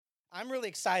I'm really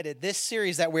excited. This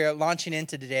series that we're launching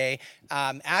into today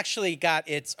actually got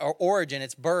its origin,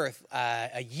 its birth,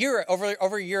 over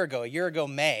a year ago,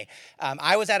 May.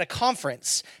 I was at a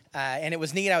conference, and it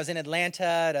was neat. I was in Atlanta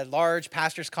at a large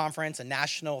pastors' conference, a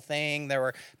national thing. There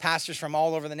were pastors from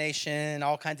all over the nation,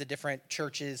 all kinds of different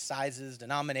churches, sizes,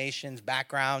 denominations,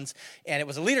 backgrounds, and it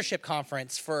was a leadership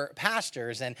conference for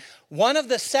pastors. And one of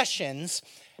the sessions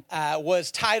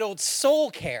was titled Soul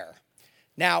Care.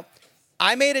 Now,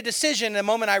 I made a decision the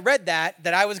moment I read that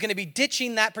I was going to be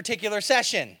ditching that particular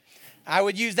session. I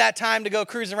would use that time to go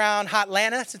cruise around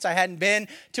Hotlanta, since I hadn't been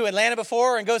to Atlanta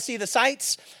before, and go see the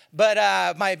sights. But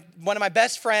one of my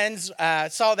best friends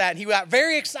saw that, and he got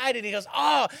very excited. He goes,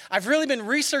 I've really been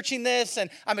researching this,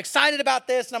 and I'm excited about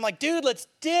this. And I'm like, dude, let's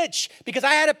ditch. Because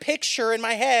I had a picture in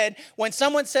my head when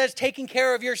someone says taking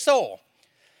care of your soul.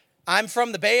 I'm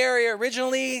from the Bay Area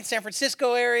originally, San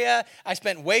Francisco area. I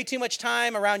spent way too much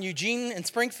time around Eugene and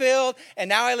Springfield, and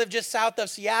now I live just south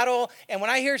of Seattle. And when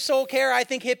I hear soul care, I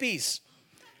think hippies.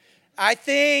 I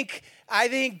think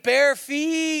bare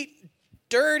feet,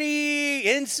 dirty,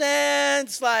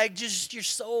 incense, like just your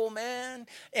soul, man.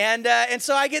 And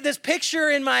so I get this picture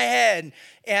in my head.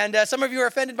 And some of you are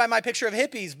offended by my picture of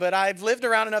hippies, but I've lived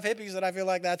around enough hippies that I feel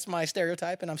like that's my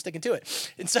stereotype, and I'm sticking to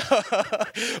it. And so,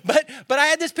 but I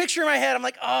had this picture in my head. I'm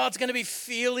like, it's going to be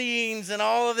feelings and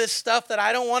all of this stuff that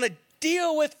I don't want to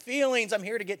deal with feelings. I'm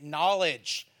here to get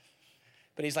knowledge.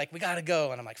 But he's like, we got to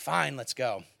go. And I'm like, fine, let's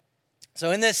go. So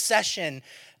in this session,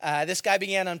 this guy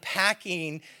began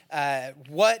unpacking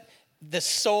what the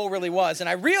soul really was. And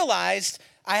I realized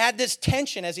I had this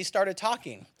tension as he started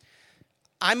talking.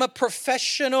 I'm a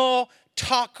professional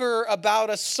talker about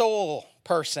a soul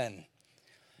person,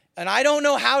 and I don't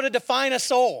know how to define a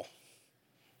soul.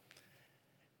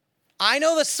 I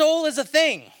know the soul is a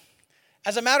thing.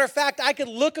 As a matter of fact, I could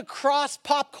look across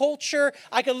pop culture,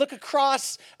 I could look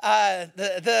across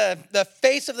the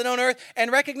face of the known earth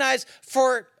and recognize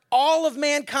for all of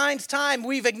mankind's time,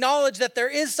 we've acknowledged that there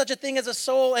is such a thing as a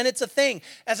soul, and it's a thing.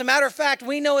 As a matter of fact,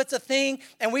 we know it's a thing,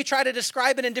 and we try to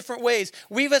describe it in different ways.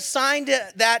 We've assigned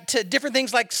that to different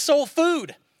things like soul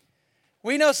food.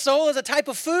 We know soul is a type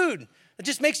of food that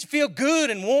just makes you feel good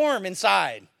and warm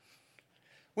inside.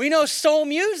 We know soul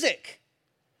music.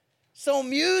 Soul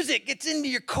music gets into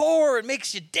your core. It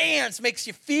makes you dance, makes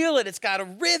you feel it. It's got a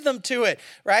rhythm to it,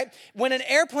 right? When an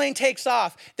airplane takes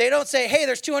off, they don't say, hey,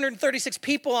 there's 236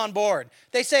 people on board.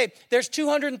 They say, there's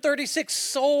 236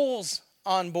 souls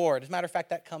on board. As a matter of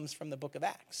fact, that comes from the book of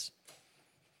Acts.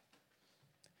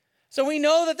 So we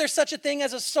know that there's such a thing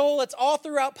as a soul. It's all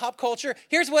throughout pop culture.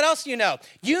 Here's what else you know.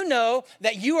 You know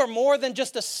that you are more than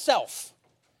just a self.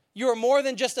 You are more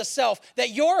than just a self, that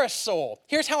you're a soul.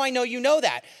 Here's how I know you know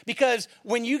that. Because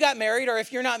when you got married, or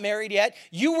if you're not married yet,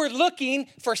 you were looking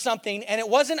for something, and it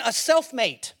wasn't a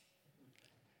self-mate.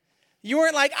 You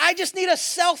weren't like, I just need a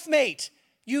self-mate.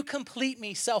 You complete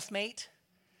me, self-mate.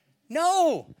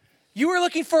 No, you were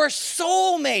looking for a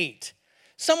soulmate.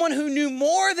 Someone who knew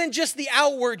more than just the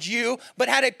outward you, but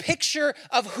had a picture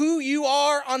of who you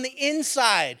are on the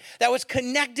inside that was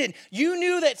connected. You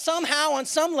knew that somehow, on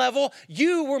some level,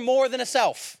 you were more than a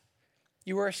self.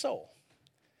 You were a soul.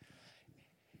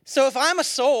 So if I'm a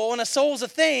soul and a soul's a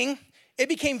thing, it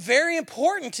became very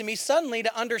important to me suddenly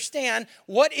to understand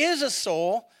what is a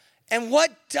soul and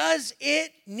what does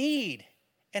it need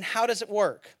and how does it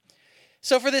work.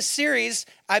 So for this series,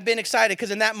 I've been excited because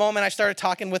in that moment I started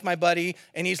talking with my buddy,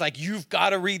 and he's like, you've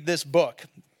got to read this book.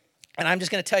 And I'm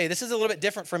just going to tell you, this is a little bit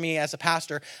different for me as a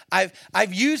pastor. I've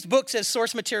used books as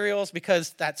source materials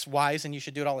because that's wise and you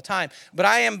should do it all the time. But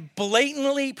I am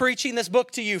blatantly preaching this book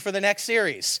to you for the next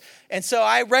series. And so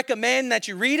I recommend that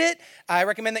you read it. I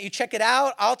recommend that you check it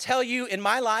out. I'll tell you, in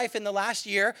my life in the last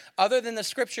year, other than the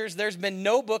scriptures, there's been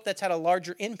no book that's had a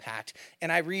larger impact.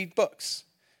 And I read books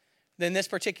than this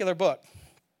particular book.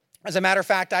 As a matter of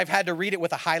fact, I've had to read it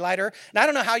with a highlighter. And I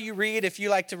don't know how you read, if you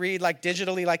like to read like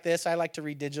digitally like this. I like to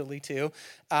read digitally too.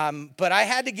 But I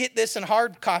had to get this in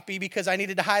hard copy because I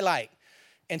needed to highlight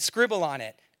and scribble on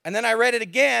it. And then I read it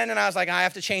again, and I was like, I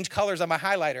have to change colors on my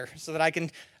highlighter so that I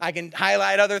can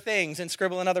highlight other things and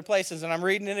scribble in other places. And I'm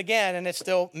reading it again, and it's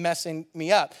still messing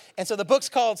me up. And so the book's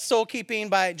called Soul Keeping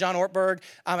by John Ortberg.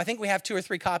 I think we have 2 or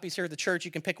 3 copies here at the church. You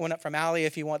can pick one up from Allie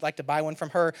if you would like to buy one from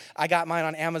her. I got mine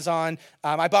on Amazon.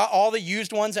 I bought all the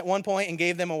used ones at one point and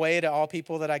gave them away to all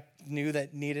people that I knew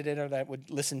that needed it or that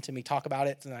would listen to me talk about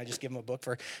it. And I just give them a book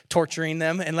for torturing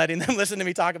them and letting them listen to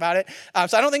me talk about it.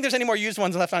 So I don't think there's any more used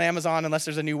ones left on Amazon unless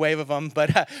there's a new new wave of them,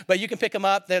 but you can pick them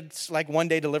up. That's like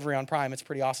 1-day delivery on Prime. It's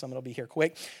pretty awesome. It'll be here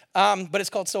quick. But it's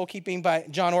called Soul Keeping by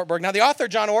John Ortberg. Now, the author,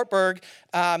 John Ortberg,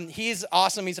 he's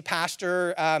awesome. He's a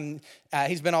pastor.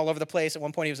 He's been all over the place. At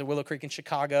one point, he was at Willow Creek in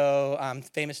Chicago.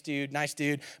 Famous dude, nice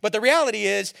dude. But the reality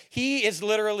is, he is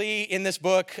literally in this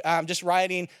book just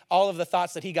writing all of the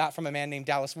thoughts that he got from a man named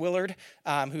Dallas Willard,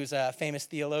 who's a famous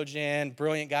theologian,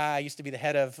 brilliant guy. Used to be the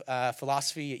head of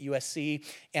philosophy at USC,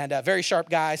 and a very sharp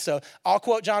guy. So I'll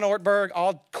quote John Ortberg.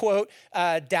 I'll quote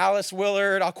Dallas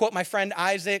Willard. I'll quote my friend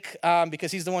Isaac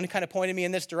because he's the one who kind of pointed me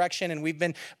in this direction, and we've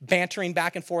been bantering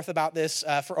back and forth about this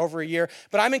for over a year.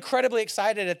 But I'm incredibly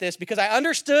excited at this because I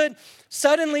understood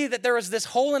suddenly that there was this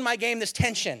hole in my game, this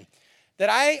tension, that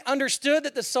I understood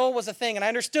that the soul was a thing, and I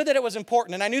understood that it was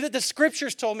important, and I knew that the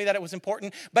scriptures told me that it was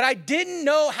important, but I didn't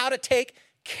know how to take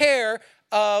care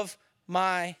of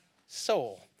my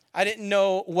soul. I didn't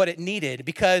know what it needed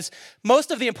because most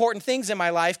of the important things in my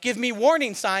life give me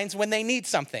warning signs when they need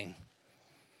something.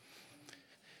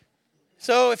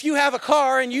 So if you have a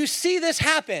car and you see this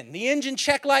happen, the engine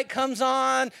check light comes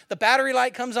on, the battery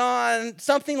light comes on,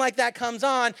 something like that comes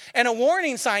on, and a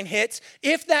warning sign hits,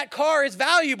 if that car is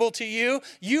valuable to you,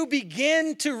 you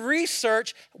begin to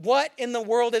research what in the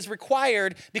world is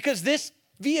required because this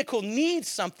vehicle needs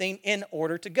something in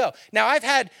order to go. Now, I've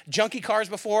had junky cars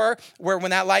before where when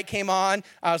that light came on,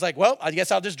 I was like, well, I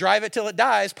guess I'll just drive it till it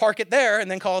dies, park it there, and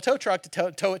then call a tow truck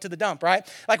to tow it to the dump,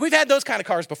 right? Like, we've had those kind of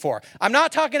cars before. I'm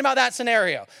not talking about that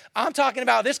scenario. I'm talking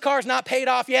about this car's not paid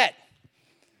off yet,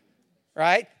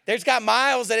 right? There's got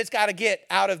miles that it's got to get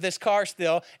out of this car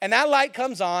still, and that light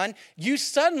comes on. You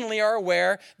suddenly are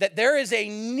aware that there is a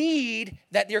need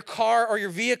that your car or your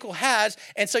vehicle has,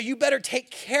 and so you better take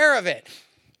care of it.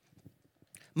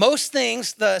 Most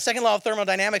things, the second law of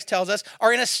thermodynamics tells us,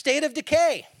 are in a state of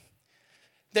decay.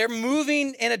 They're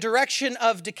moving in a direction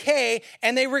of decay,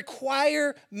 and they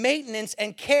require maintenance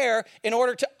and care in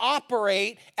order to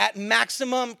operate at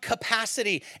maximum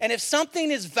capacity. And if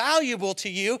something is valuable to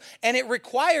you and it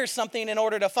requires something in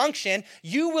order to function,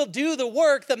 you will do the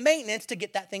work, the maintenance, to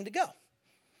get that thing to go.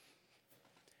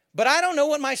 But I don't know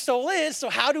what my soul is, so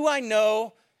how do I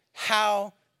know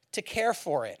how to care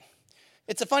for it?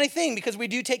 It's a funny thing because we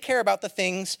do take care about the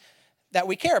things that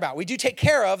we care about. We do take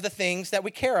care of the things that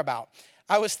we care about.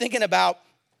 I was thinking about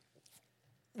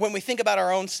when we think about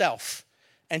our own self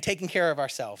and taking care of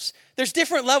ourselves. There's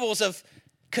different levels of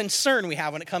concern we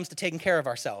have when it comes to taking care of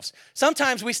ourselves.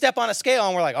 Sometimes we step on a scale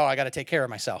and we're like, oh, I got to take care of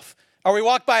myself. Or we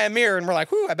walk by a mirror and we're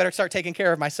like, whew, I better start taking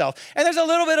care of myself. And there's a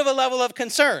little bit of a level of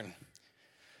concern.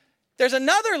 There's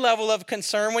another level of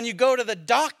concern when you go to the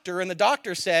doctor and the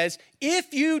doctor says,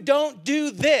 if you don't do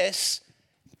this,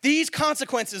 these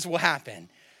consequences will happen.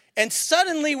 And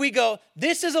suddenly we go,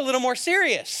 this is a little more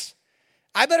serious.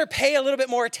 I better pay a little bit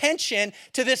more attention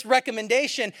to this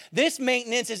recommendation. This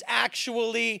maintenance is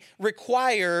actually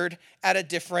required at a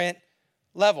different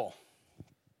level.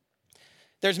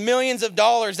 There's millions of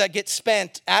dollars that get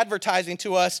spent advertising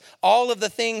to us all of the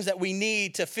things that we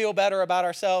need to feel better about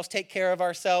ourselves, take care of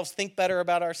ourselves, think better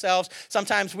about ourselves.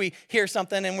 Sometimes we hear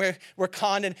something and we're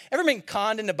conned. And ever been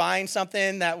conned into buying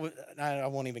something that, I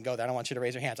won't even go there. I don't want you to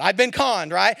raise your hands. I've been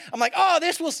conned, right? I'm like, oh,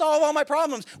 this will solve all my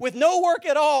problems. With no work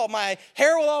at all, my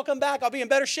hair will all come back. I'll be in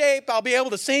better shape. I'll be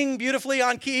able to sing beautifully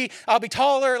on key. I'll be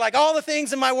taller. Like all the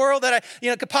things in my world that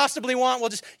I could possibly want will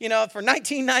just, for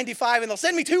 $19.95, and they'll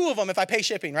send me 2 of them if I pay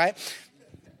shipping, right?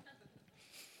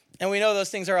 And we know those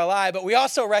things are a lie, but we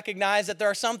also recognize that there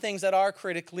are some things that are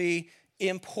critically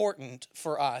important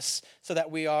for us so that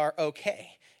we are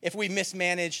okay. If we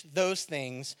mismanage those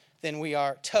things, then we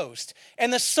are toast.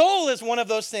 And the soul is one of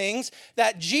those things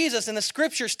that Jesus and the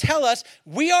scriptures tell us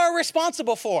we are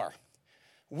responsible for.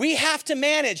 We have to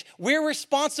manage. We're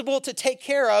responsible to take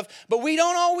care of, but we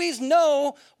don't always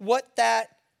know what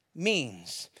that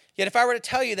means. Yet if I were to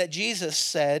tell you that Jesus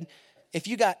said, if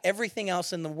you got everything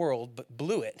else in the world but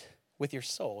blew it with your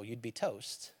soul, you'd be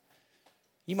toast,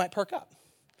 you might perk up.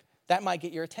 That might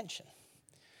get your attention.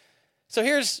 So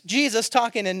here's Jesus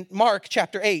talking in Mark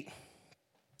chapter 8.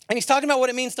 And he's talking about what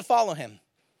it means to follow him.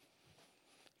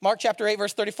 Mark chapter 8,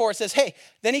 verse 34, it says, hey,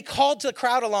 then he called the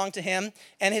crowd along to him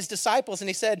and his disciples, and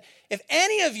he said, if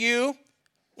any of you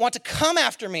want to come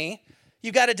after me,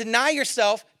 you got to deny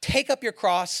yourself, take up your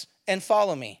cross, and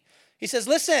follow me. He says,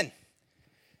 listen,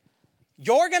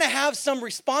 you're going to have some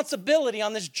responsibility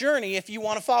on this journey if you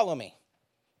want to follow me.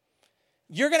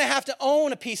 You're going to have to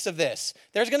own a piece of this.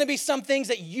 There's going to be some things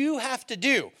that you have to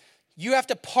do. You have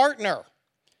to partner.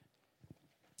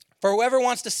 For whoever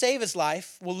wants to save his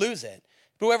life will lose it.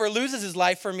 But whoever loses his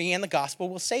life for me and the gospel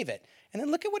will save it. And then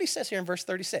look at what he says here in verse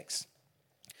 36.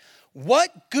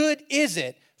 What good is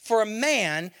it for a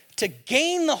man to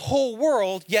gain the whole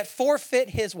world yet forfeit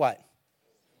his what?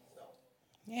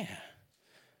 Yeah.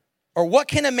 Or what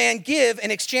can a man give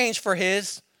in exchange for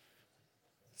his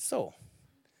soul?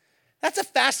 That's a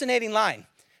fascinating line.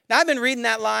 Now, I've been reading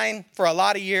that line for a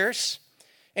lot of years,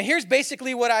 and here's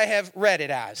basically what I have read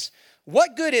it as.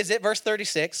 What good is it, verse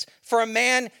 36, for a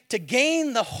man to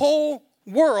gain the whole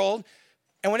world?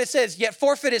 And when it says, yet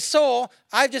forfeit his soul,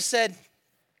 I've just said,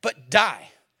 but die.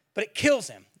 But it kills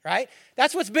him, right?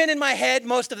 That's what's been in my head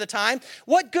most of the time.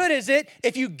 What good is it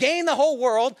if you gain the whole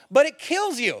world, but it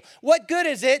kills you? What good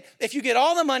is it if you get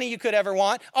all the money you could ever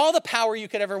want, all the power you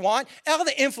could ever want, all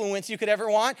the influence you could ever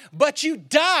want, but you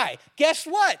die? Guess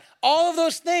what? All of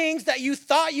those things that you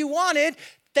thought you wanted,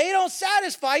 they don't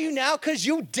satisfy you now because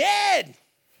you're dead.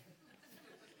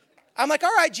 I'm like,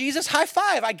 all right, Jesus, high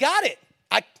five. I got it.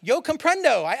 Yo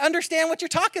comprendo. I understand what you're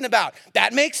talking about.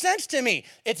 That makes sense to me.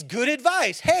 It's good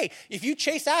advice. Hey, if you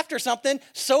chase after something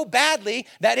so badly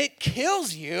that it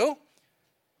kills you,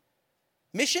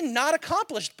 mission not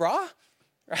accomplished, brah,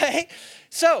 right?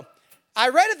 So I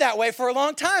read it that way for a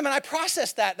long time, and I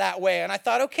processed that way, and I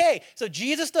thought, okay, so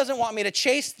Jesus doesn't want me to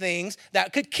chase things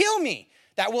that could kill me,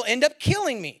 that will end up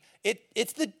killing me.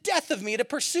 It's the death of me to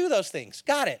pursue those things.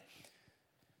 Got it.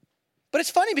 But it's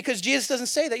funny because Jesus doesn't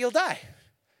say that you'll die.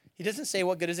 He doesn't say,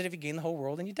 what good is it if you gain the whole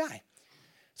world and you die?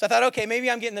 So I thought, okay,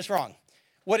 maybe I'm getting this wrong.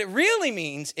 What it really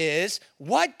means is,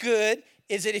 what good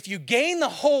is it if you gain the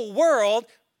whole world,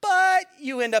 but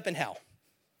you end up in hell?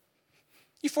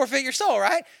 You forfeit your soul,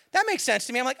 right? That makes sense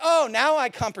to me. I'm like, oh, now I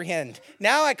comprehend.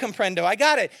 Now I comprendo. I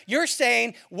got it. You're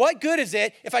saying, what good is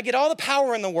it if I get all the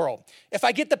power in the world? If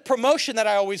I get the promotion that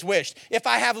I always wished? If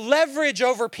I have leverage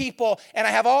over people and I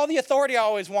have all the authority I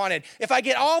always wanted? If I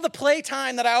get all the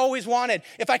playtime that I always wanted?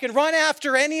 If I can run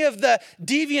after any of the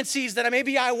deviancies that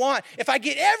maybe I want? If I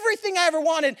get everything I ever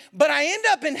wanted, but I end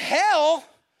up in hell,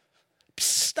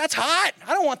 that's hot.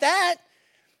 I don't want that.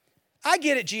 I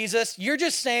get it, Jesus. You're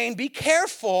just saying be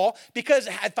careful because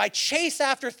if I chase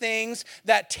after things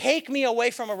that take me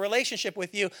away from a relationship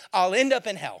with you, I'll end up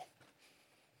in hell.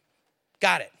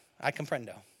 Got it. I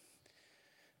comprendo.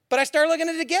 But I started looking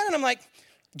at it again and I'm like,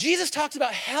 Jesus talks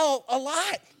about hell a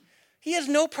lot. He has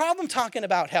no problem talking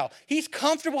about hell. He's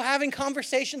comfortable having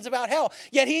conversations about hell,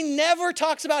 yet he never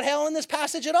talks about hell in this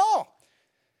passage at all.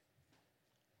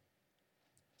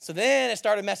 So then it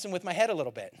started messing with my head a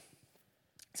little bit.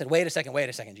 I said, wait a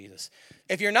second, Jesus.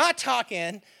 If you're not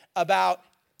talking about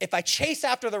if I chase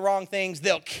after the wrong things,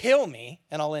 they'll kill me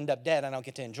and I'll end up dead and I don't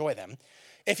get to enjoy them.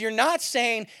 If you're not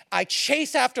saying I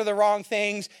chase after the wrong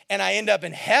things and I end up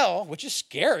in hell, which is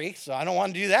scary, so I don't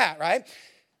want to do that, right?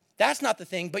 That's not the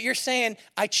thing. But you're saying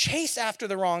I chase after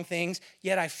the wrong things,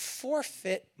 yet I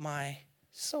forfeit my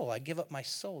soul. I give up my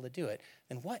soul to do it.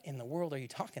 Then what in the world are you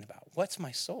talking about? What's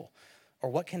my soul? Or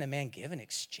what can a man give in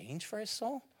exchange for his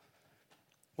soul?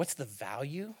 What's the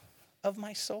value of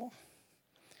my soul?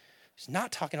 He's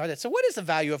not talking about that. So what is the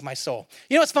value of my soul?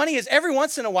 You know what's funny is every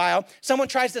once in a while, someone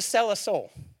tries to sell a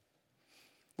soul.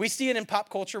 We see it in pop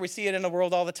culture. We see it in the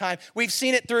world all the time. We've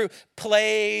seen it through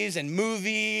plays and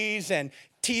movies and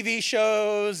TV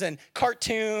shows and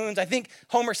cartoons. I think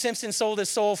Homer Simpson sold his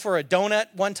soul for a donut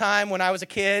one time when I was a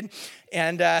kid.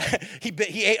 And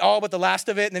he ate all but the last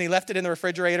of it, and then he left it in the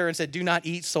refrigerator and said, do not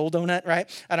eat soul donut, right?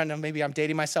 I don't know, maybe I'm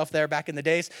dating myself there back in the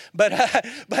days. But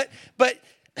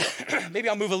maybe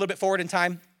I'll move a little bit forward in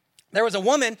time. There was a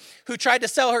woman who tried to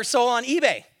sell her soul on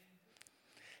eBay.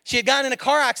 She had gotten in a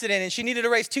car accident, and she needed to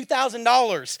raise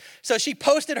 $2,000. So she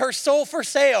posted her soul for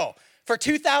sale for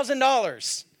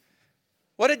 $2,000.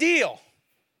 What a deal.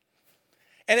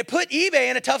 And it put eBay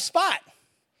in a tough spot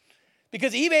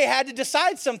because eBay had to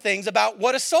decide some things about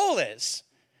what a soul is.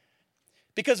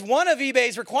 Because one of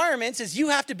eBay's requirements is you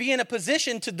have to be in a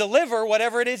position to deliver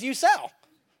whatever it is you sell.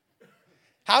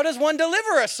 How does one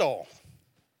deliver a soul?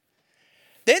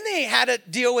 Then they had to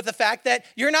deal with the fact that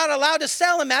you're not allowed to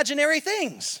sell imaginary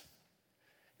things.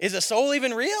 Is a soul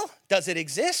even real? Does it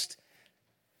exist?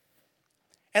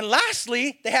 And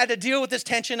lastly, they had to deal with this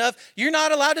tension of you're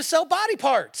not allowed to sell body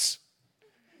parts.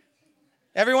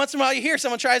 Every once in a while you hear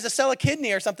someone tries to sell a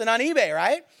kidney or something on eBay,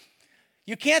 right?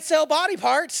 You can't sell body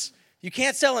parts. You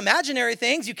can't sell imaginary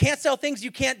things. You can't sell things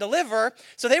you can't deliver.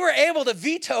 So they were able to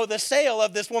veto the sale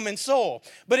of this woman's soul.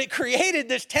 But it created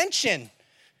this tension.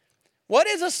 What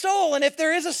is a soul? And if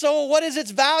there is a soul, what is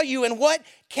its value? And what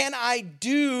can I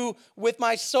do with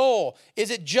my soul?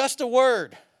 Is it just a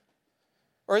word?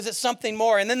 Or is it something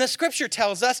more? And then the scripture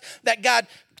tells us that God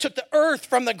took the earth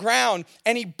from the ground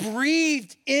and he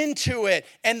breathed into it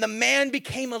and the man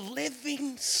became a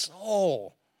living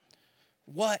soul.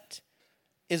 What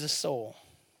is a soul.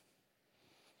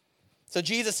 So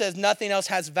Jesus says nothing else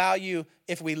has value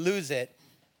if we lose it,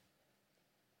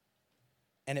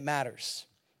 and it matters.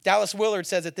 Dallas Willard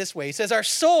says it this way. He says, our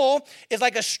soul is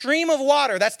like a stream of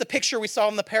water. That's the picture we saw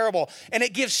in the parable. And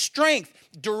it gives strength,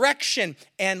 direction,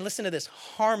 and listen to this,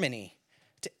 harmony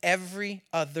to every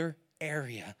other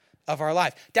area of our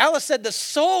life. Dallas said the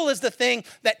soul is the thing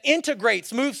that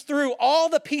integrates, moves through all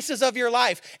the pieces of your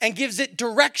life and gives it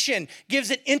direction,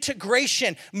 gives it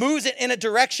integration, moves it in a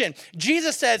direction.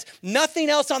 Jesus says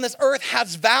nothing else on this earth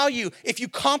has value if you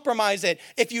compromise it,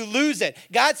 if you lose it.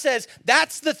 God says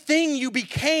that's the thing you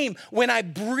became when I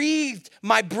breathed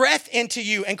my breath into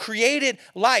you and created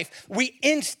life. We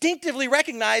instinctively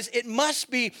recognize it must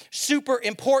be super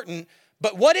important,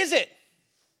 but what is it?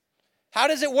 How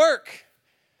does it work?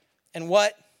 And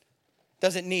what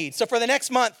does it need? So for the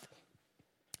next month,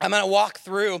 I'm going to walk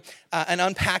through and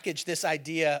unpackage this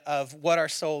idea of what our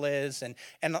soul is. And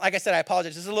like I said, I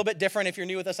apologize. This is a little bit different if you're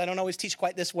new with us. I don't always teach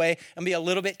quite this way. I'm going to be a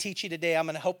little bit teachy today. I'm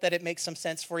going to hope that it makes some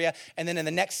sense for you. And then in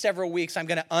the next several weeks, I'm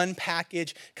going to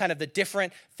unpackage kind of the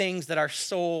different things that our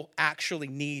soul actually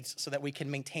needs so that we can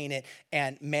maintain it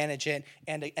and manage it.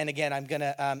 And again, I'm going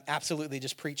to absolutely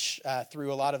just preach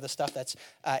through a lot of the stuff that's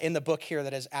in the book here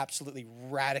that has absolutely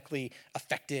radically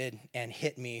affected and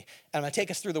hit me. And I'm going to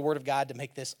take us through the Word of God to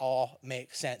make this all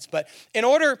make sense. But in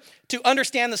order to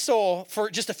understand the soul, for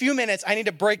just a few minutes, I need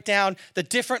to break down the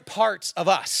different parts of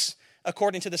us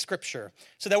according to the scripture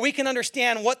so that we can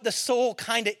understand what the soul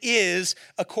kind of is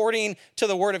according to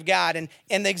the Word of God.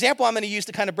 And the example I'm going to use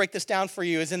to kind of break this down for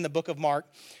you is in the book of Mark.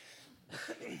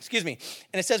 Excuse me.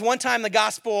 And it says one time in the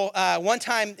gospel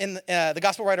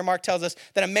writer Mark tells us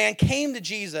that a man came to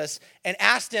Jesus and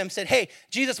asked him, said, hey,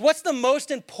 Jesus, what's the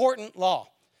most important law?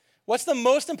 What's the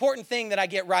most important thing that I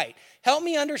get right? Help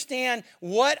me understand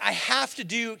what I have to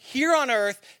do here on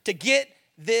earth to get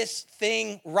this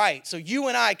thing right so you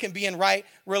and I can be in right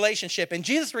relationship. And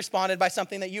Jesus responded by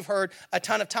something that you've heard a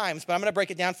ton of times, but I'm going to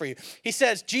break it down for you.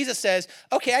 Jesus says,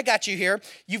 okay, I got you here.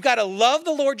 You've got to love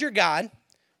the Lord your God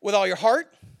with all your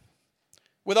heart,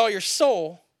 with all your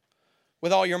soul,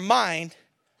 with all your mind,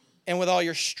 and with all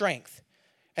your strength.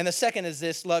 And the second is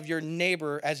this, love your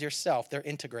neighbor as yourself. They're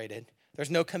integrated. There's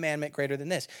no commandment greater than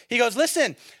this. He goes,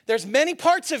 listen, there's many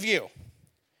parts of you.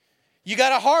 You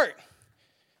got a heart.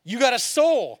 You got a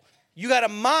soul. You got a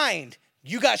mind.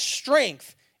 You got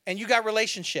strength. And you got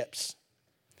relationships.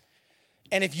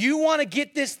 And if you want to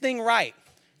get this thing right,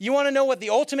 you want to know what the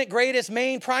ultimate, greatest,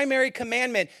 main, primary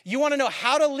commandment, you want to know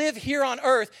how to live here on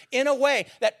earth in a way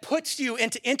that puts you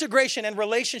into integration and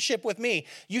relationship with me,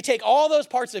 you take all those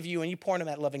parts of you and you point them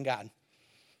at loving God.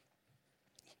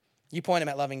 You point them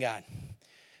at loving God.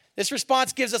 This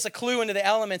response gives us a clue into the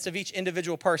elements of each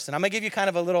individual person. I'm going to give you kind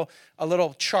of a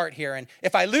little chart here. And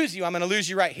if I lose you, I'm going to lose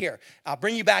you right here. I'll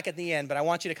bring you back at the end, but I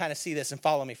want you to kind of see this and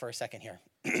follow me for a second here.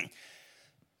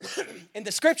 In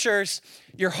the scriptures,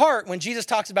 your heart, when Jesus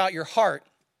talks about your heart,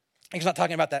 he's not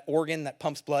talking about that organ that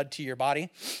pumps blood to your body.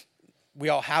 We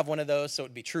all have one of those, so it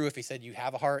would be true if he said you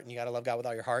have a heart and you got to love God with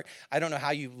all your heart. I don't know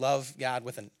how you love God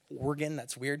with an organ.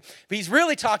 That's weird. But he's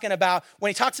really talking about, when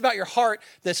he talks about your heart,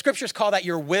 the scriptures call that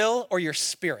your will or your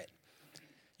spirit.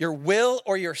 Your will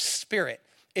or your spirit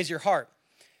is your heart.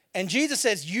 And Jesus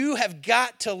says you have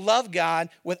got to love God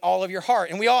with all of your heart.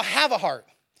 And we all have a heart.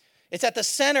 It's at the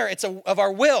center of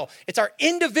our will. It's our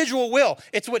individual will.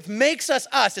 It's what makes us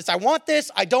us. It's I want this,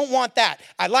 I don't want that.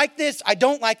 I like this, I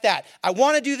don't like that. I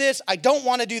want to do this, I don't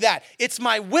want to do that. It's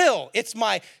my will. It's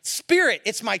my spirit.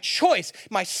 It's my choice.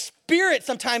 My spirit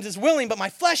sometimes is willing, but my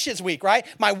flesh is weak, right?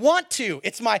 My want to.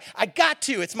 It's my I got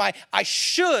to. It's my I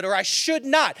should or I should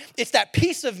not. It's that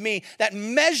piece of me that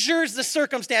measures the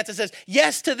circumstances, says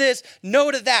yes to this, no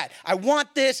to that. I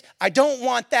want this, I don't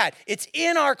want that. It's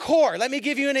in our core. Let me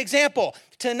give you an example.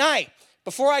 Tonight,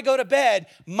 before I go to bed,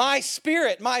 my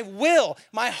spirit, my will,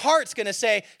 my heart's going to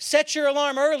say, set your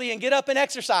alarm early and get up and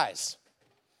exercise.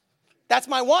 That's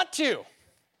my want to.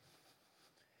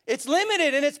 It's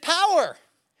limited in its power.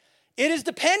 It is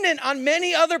dependent on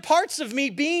many other parts of me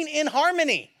being in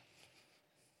harmony.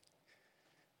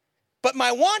 But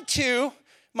my want to,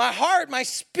 my heart, my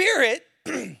spirit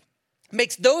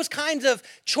makes those kinds of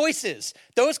choices,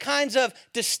 those kinds of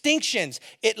distinctions.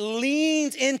 It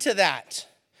leans into that.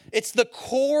 It's the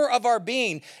core of our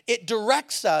being. It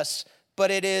directs us,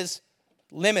 but it is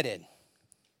limited.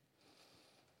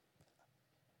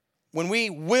 When we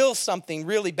will something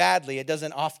really badly, it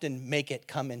doesn't often make it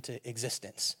come into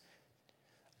existence.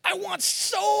 I want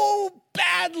so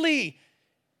badly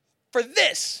for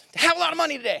this, to have a lot of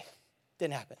money today.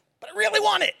 Didn't happen, but I really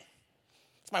want it.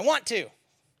 It's my want to.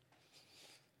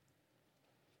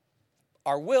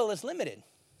 our will is limited,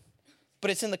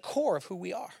 but it's in the core of who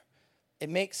we are. It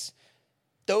makes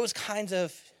those kinds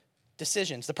of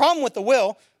decisions. The problem with the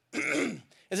will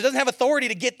is it doesn't have authority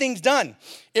to get things done.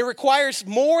 It requires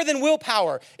more than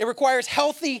willpower. It requires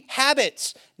healthy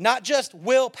habits, not just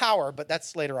willpower, but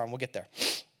that's later on. We'll get there.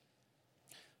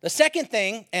 The second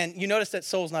thing, and you notice that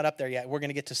soul's not up there yet. We're going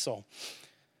to get to soul.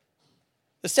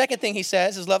 The second thing he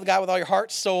says is love God with all your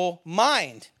heart, soul,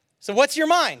 mind. So what's your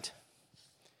mind?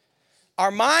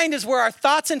 Our mind is where our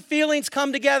thoughts and feelings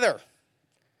come together.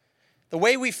 The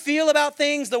way we feel about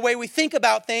things, the way we think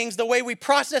about things, the way we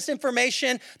process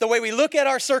information, the way we look at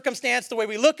our circumstance, the way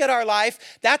we look at our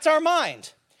life, that's our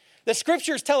mind. The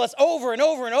scriptures tell us over and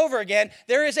over and over again,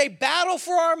 there is a battle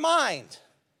for our mind.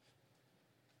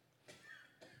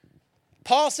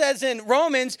 Paul says in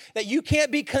Romans that you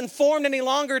can't be conformed any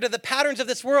longer to the patterns of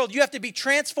this world. You have to be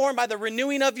transformed by the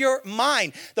renewing of your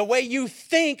mind. The way you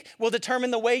think will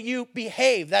determine the way you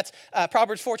behave. That's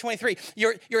Proverbs 4:23.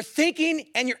 Your thinking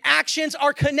and your actions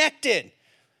are connected.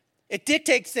 It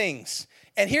dictates things.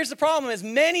 And here's the problem is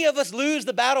many of us lose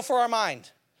the battle for our mind.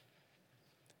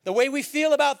 The way we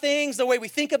feel about things, the way we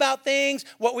think about things,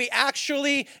 what we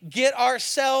actually get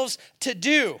ourselves to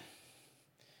do.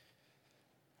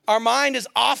 Our mind is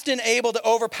often able to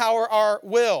overpower our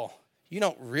will. You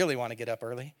don't really want to get up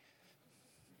early.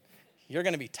 You're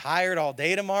going to be tired all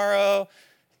day tomorrow.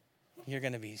 You're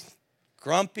going to be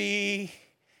grumpy.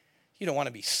 You don't want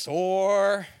to be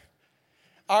sore.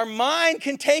 Our mind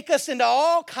can take us into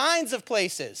all kinds of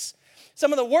places.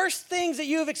 Some of the worst things that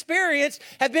you've experienced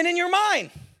have been in your mind.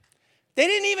 They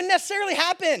didn't even necessarily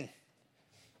happen.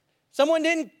 Someone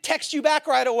didn't text you back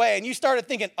right away and you started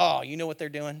thinking, oh, you know what they're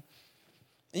doing?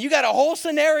 And you got a whole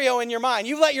scenario in your mind.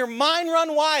 You've let your mind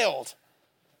run wild.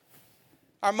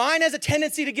 Our mind has a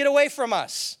tendency to get away from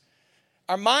us.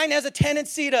 Our mind has a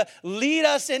tendency to lead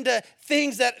us into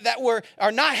things that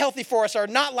are not healthy for us, are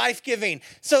not life-giving.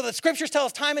 So the scriptures tell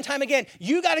us time and time again,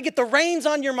 you got to get the reins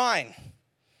on your mind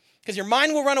because your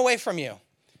mind will run away from you.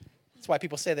 That's why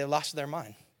people say they lost their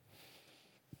mind.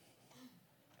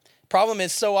 Problem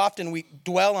is so often we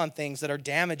dwell on things that are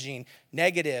damaging,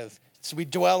 negative. So we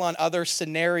dwell on other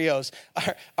scenarios.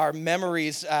 Our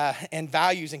memories and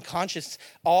values and conscience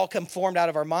all come formed out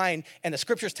of our mind. And the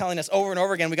scripture's telling us over and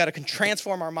over again, we got to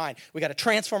transform our mind. We got to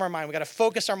transform our mind. We got to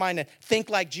focus our mind and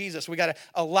think like Jesus. We got to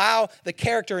allow the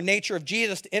character and nature of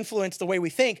Jesus to influence the way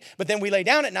we think. But then we lay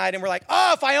down at night and we're like,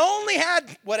 oh, if I only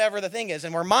had whatever the thing is.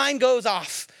 And our mind goes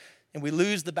off and we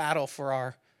lose the battle for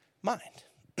our mind.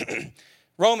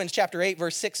 Romans chapter 8,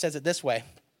 verse 6 says it this way.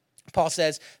 Paul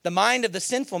says, the mind of the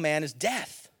sinful man is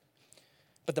death,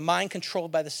 but the mind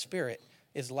controlled by the Spirit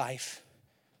is life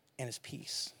and is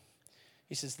peace.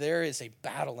 He says there is a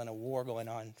battle and a war going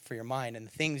on for your mind, and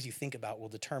the things you think about will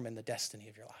determine the destiny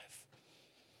of your life.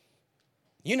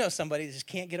 You know somebody that just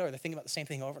can't get over. They're thinking about the same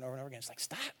thing over and over and over again. It's like,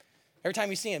 stop. Every time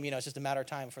you see them, it's just a matter of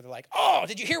time before they're like, oh,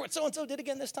 did you hear what so-and-so did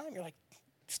again this time? You're like,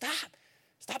 stop.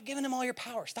 Stop giving them all your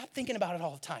power. Stop thinking about it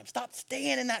all the time. Stop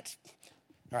staying in that.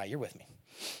 All right, you're with me.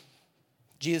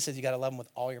 Jesus says you got to love him with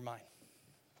all your mind.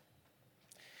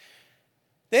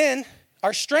 Then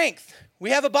our strength.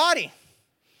 We have a body.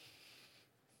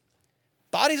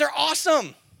 Bodies are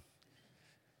awesome.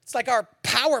 It's like our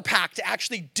power pack to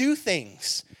actually do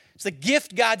things. It's the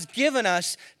gift God's given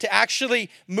us to actually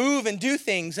move and do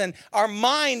things. And our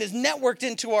mind is networked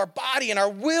into our body, and our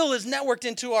will is networked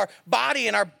into our body,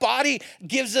 and our body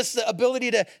gives us the ability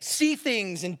to see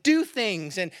things and do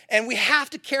things. And we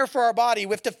have to care for our body.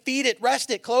 We have to feed it,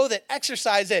 rest it, clothe it,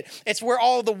 exercise it. It's where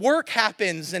all the work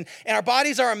happens. And our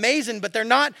bodies are amazing, but they're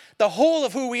not the whole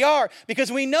of who we are,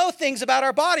 because we know things about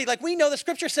our body. Like we know the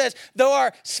scripture says, though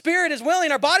our spirit is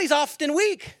willing, our body's often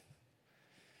weak.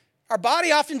 Our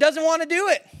body often doesn't want to do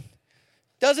it,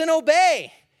 doesn't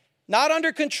obey, not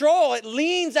under control. It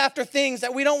leans after things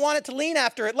that we don't want it to lean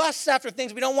after. It lusts after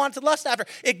things we don't want it to lust after.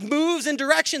 It moves in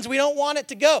directions we don't want it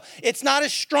to go. It's not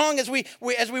as strong as we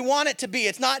want it to be.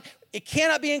 It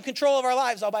cannot be in control of our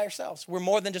lives all by ourselves. We're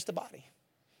more than just a body.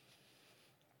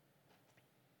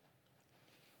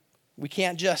 We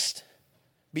can't just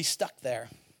be stuck there.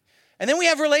 And then we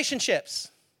have relationships.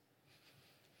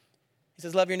 He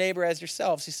says, love your neighbor as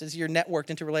yourselves. He says, you're networked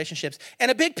into relationships.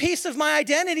 And a big piece of my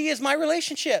identity is my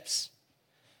relationships.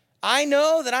 I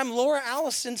know that I'm Laura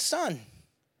Allison's son.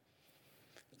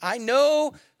 I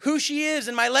know who she is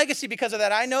and my legacy because of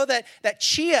that. I know that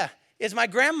Chia is my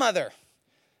grandmother.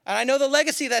 And I know the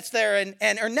legacy that's there.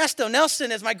 And Ernesto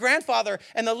Nelson is my grandfather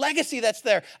and the legacy that's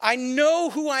there. I know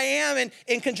who I am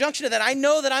in conjunction to that. I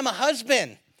know that I'm a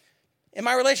husband in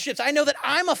my relationships. I know that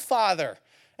I'm a father.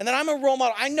 and that I'm a role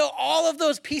model. I know all of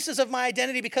those pieces of my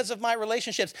identity because of my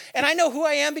relationships. And I know who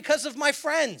I am because of my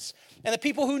friends and the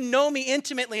people who know me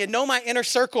intimately and know my inner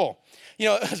circle. You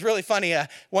know, it was really funny.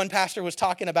 One pastor was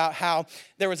talking about how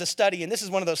there was a study, and this is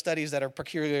one of those studies that are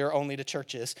peculiar only to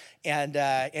churches. And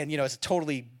you know, it's a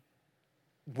totally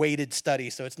weighted study,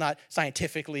 so it's not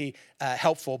scientifically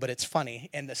helpful, but it's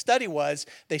funny. And the study was,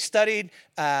 they studied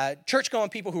church-going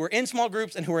people who were in small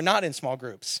groups and who were not in small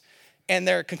groups. And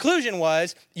their conclusion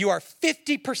was, you are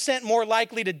 50% more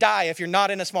likely to die if you're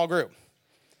not in a small group.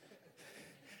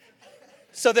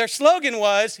 So their slogan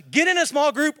was, get in a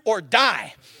small group or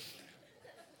die,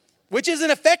 which is an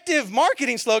effective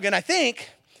marketing slogan, I think.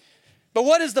 But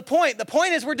what is the point? The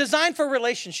point is we're designed for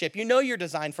relationship. You know you're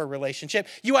designed for relationship.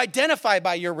 You identify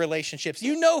by your relationships.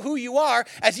 You know who you are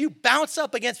as you bounce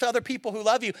up against other people who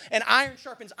love you. And iron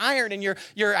sharpens iron, and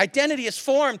your identity is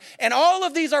formed. And all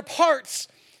of these are parts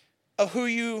of who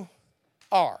you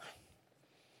are.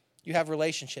 You have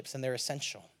relationships, and they're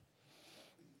essential.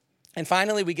 And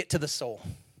finally, we get to the soul.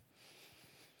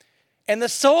 And the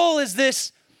soul is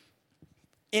this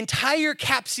entire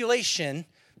encapsulation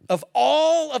of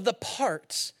all of the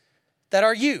parts that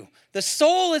are you. The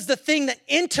soul is the thing that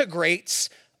integrates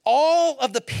all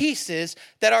of the pieces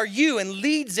that are you and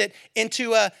leads it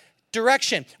into a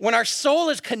direction. When our soul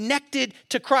is connected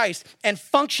to Christ and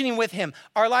functioning with him,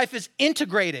 our life is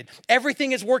integrated.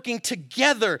 Everything is working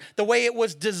together the way it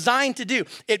was designed to do.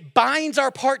 It binds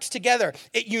our parts together.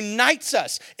 It unites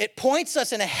us. It points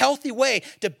us in a healthy way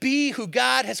to be who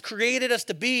God has created us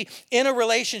to be in a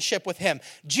relationship with him.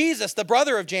 Jesus, the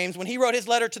brother of James, when he wrote his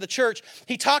letter to the church,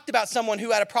 he talked about someone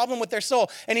who had a problem with their soul.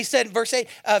 And he said, verse 8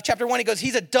 of chapter 1, he goes,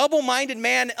 he's a double-minded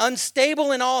man,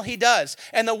 unstable in all he does.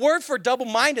 And the word for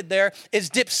double-minded there is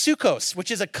dipsukos,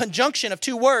 which is a conjunction of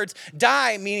two words,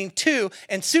 di meaning two,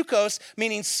 and sukos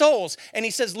meaning souls. And he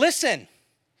says, listen,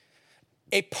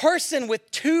 a person with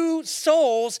two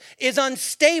souls is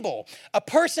unstable. A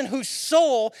person whose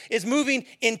soul is moving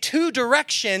in two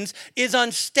directions is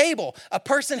unstable. A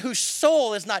person whose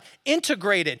soul is not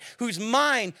integrated, whose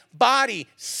mind, body,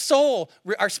 soul,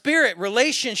 our spirit,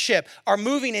 relationship are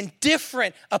moving in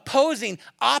different, opposing,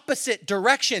 opposite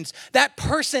directions. That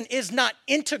person is not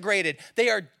integrated. They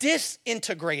are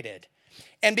disintegrated.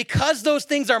 And because those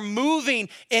things are moving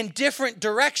in different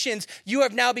directions, you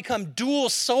have now become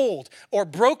dual-souled or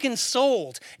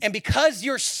broken-souled. And because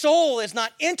your soul is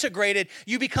not integrated,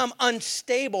 you become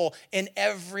unstable in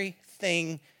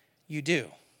everything you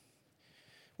do.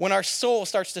 When our soul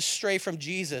starts to stray from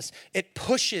Jesus, it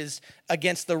pushes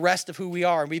against the rest of who we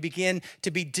are, and we begin to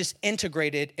be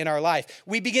disintegrated in our life.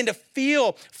 We begin to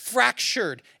feel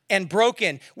fractured and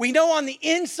broken. We know on the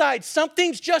inside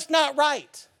something's just not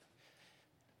right.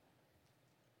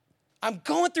 I'm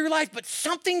going through life, but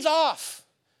something's off.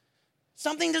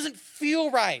 Something doesn't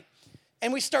feel right.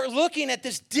 And we start looking at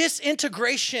this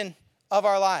disintegration of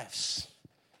our lives.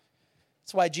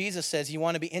 That's why Jesus says you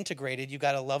want to be integrated, you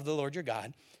got to love the Lord your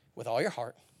God with all your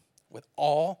heart, with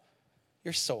all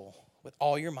your soul, with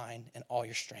all your mind, and all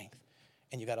your strength.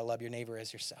 And you got to love your neighbor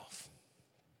as yourself.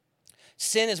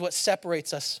 Sin is what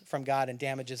separates us from God and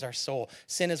damages our soul.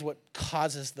 Sin is what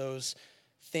causes those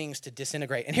things to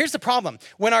disintegrate. And here's the problem.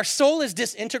 When our soul is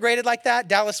disintegrated like that,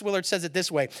 Dallas Willard says it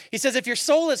this way. He says, if your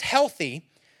soul is healthy,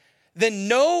 then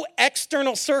no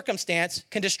external circumstance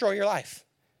can destroy your life.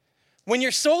 When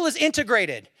your soul is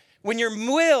integrated, when your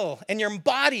will and your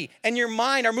body and your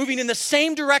mind are moving in the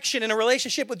same direction in a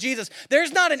relationship with Jesus,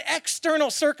 there's not an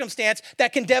external circumstance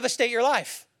that can devastate your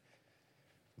life.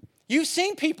 You've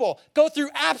seen people go through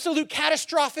absolute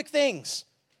catastrophic things.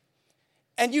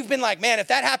 And you've been like, man, if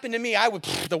that happened to me,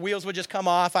 the wheels would just come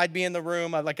off. I'd be in the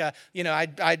room.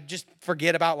 I'd just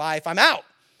forget about life. I'm out.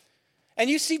 And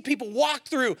you see people walk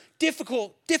through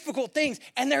difficult things,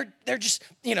 and they're just,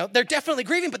 they're definitely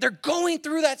grieving, but they're going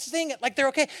through that thing like they're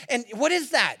okay. And what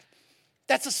is that?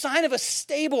 That's a sign of a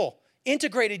stable,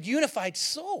 integrated, unified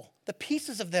soul. The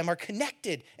pieces of them are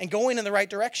connected and going in the right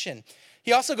direction.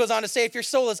 He also goes on to say, if your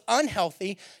soul is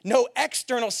unhealthy, no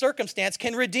external circumstance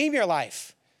can redeem your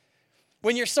life.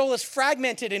 When your soul is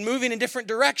fragmented and moving in different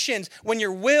directions, when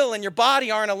your will and your body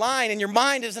aren't aligned and your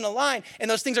mind isn't aligned and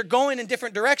those things are going in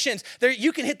different directions,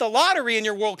 you can hit the lottery and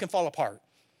your world can fall apart.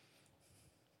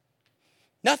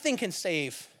 Nothing can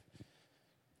save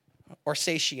or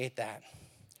satiate that.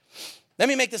 Let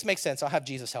me make this make sense. I'll have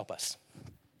Jesus help us.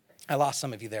 I lost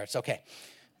some of you there. It's okay.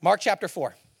 Mark chapter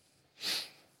 4.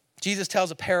 Jesus tells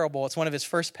a parable. It's one of his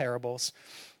first parables.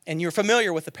 And you're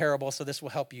familiar with the parable, so this will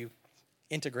help you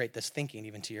integrate this thinking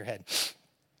even to your head.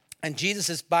 And Jesus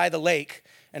is by the lake,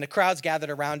 and the crowd's gathered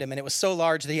around him, and it was so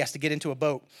large that he has to get into a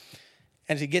boat.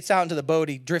 And as he gets out into the boat,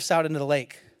 he drifts out into the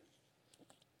lake.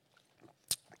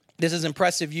 This is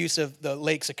impressive use of the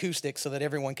lake's acoustics so that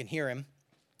everyone can hear him.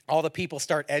 All the people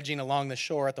start edging along the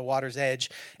shore at the water's edge,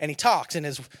 and he talks, and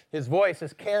his voice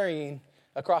is carrying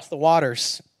across the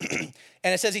waters.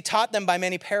 And it says he taught them by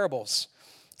many parables.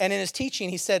 And in his teaching,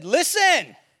 he said,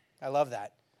 listen. I love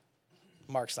that.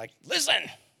 Mark's like, listen,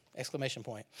 exclamation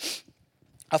point.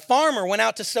 A farmer went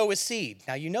out to sow his seed.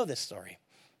 Now, you know this story.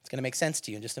 It's going to make sense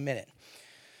to you in just a minute.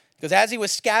 Because as he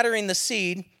was scattering the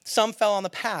seed, some fell on the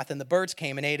path, and the birds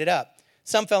came and ate it up.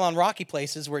 Some fell on rocky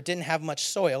places where it didn't have much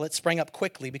soil. It sprang up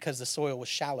quickly because the soil was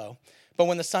shallow. But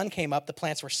when the sun came up, the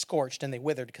plants were scorched, and they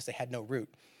withered because they had no root.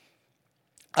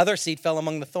 Other seed fell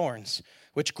among the thorns,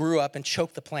 which grew up and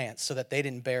choked the plants so that they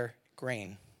didn't bear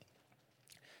grain.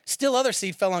 Still other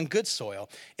seed fell on good soil.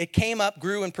 It came up,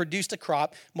 grew, and produced a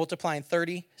crop, multiplying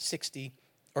 30, 60,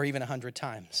 or even 100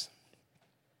 times.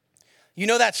 You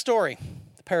know that story,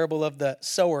 the parable of the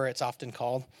sower, it's often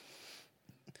called.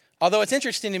 Although it's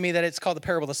interesting to me that it's called the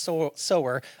parable of the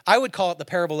sower, I would call it the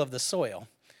parable of the soil.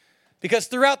 Because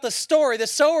throughout the story, the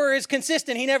sower is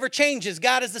consistent. He never changes.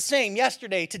 God is the same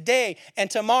yesterday, today, and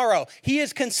tomorrow. He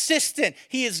is consistent.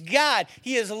 He is God.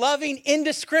 He is loving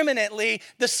indiscriminately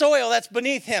the soil that's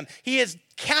beneath him. He is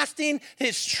casting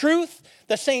his truth,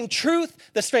 the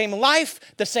same life,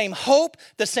 the same hope,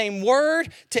 the same word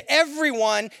to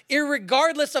everyone,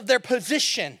 irregardless of their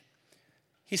position.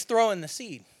 He's throwing the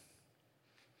seed.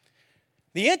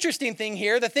 The interesting thing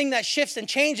here, the thing that shifts and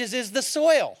changes is the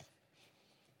soil.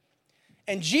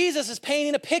 And Jesus is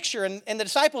painting a picture, and the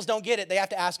disciples don't get it. They have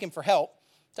to ask him for help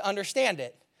to understand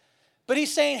it. But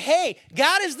he's saying, hey,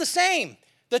 God is the same.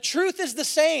 The truth is the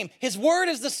same. His word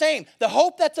is the same. The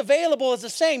hope that's available is the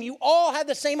same. You all have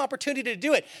the same opportunity to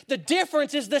do it. The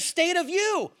difference is the state of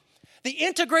you, the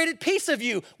integrated piece of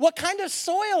you. What kind of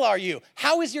soil are you?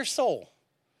 How is your soul?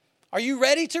 Are you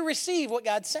ready to receive what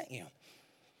God sent you?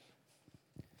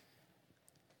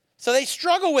 So they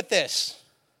struggle with this.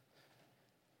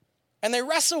 And they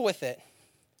wrestle with it.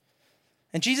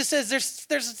 And Jesus says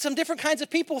there's some different kinds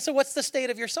of people, so what's the state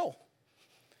of your soul?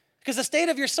 Because the state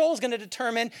of your soul is going to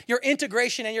determine your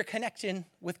integration and your connection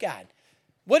with God.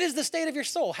 What is the state of your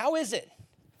soul? How is it?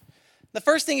 The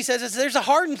first thing he says is there's a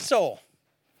hardened soul.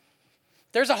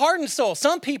 There's a hardened soul.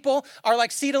 Some people are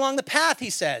like seed along the path,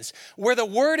 he says, where the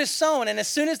word is sown, and as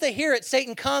soon as they hear it,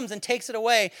 Satan comes and takes it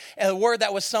away, and the word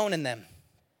that was sown in them.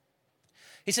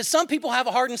 He says some people have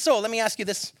a hardened soul. Let me ask you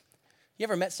this. You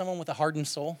ever met someone with a hardened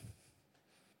soul?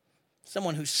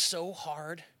 Someone who's so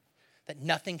hard that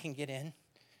nothing can get in.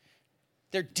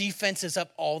 Their defense is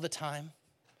up all the time.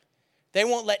 They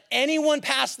won't let anyone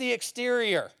pass the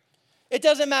exterior. It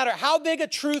doesn't matter how big a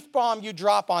truth bomb you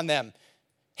drop on them.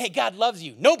 Hey, God loves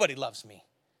you. Nobody loves me.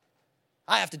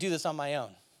 I have to do this on my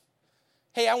own.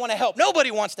 Hey, I want to help. Nobody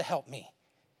wants to help me.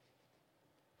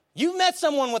 You've met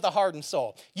someone with a hardened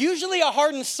soul. Usually a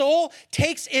hardened soul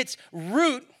takes its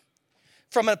root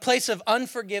from a place of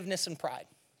unforgiveness and pride.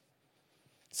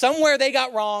 Somewhere they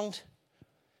got wronged.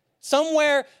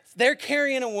 Somewhere they're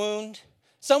carrying a wound.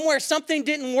 Somewhere something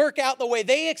didn't work out the way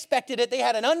they expected it. They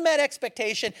had an unmet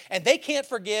expectation and they can't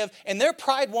forgive and their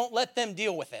pride won't let them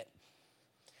deal with it.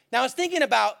 Now I was thinking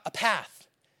about a path.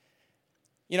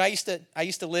 You know, I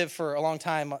used to live for a long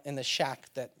time in this shack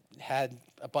that had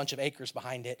a bunch of acres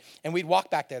behind it. And we'd walk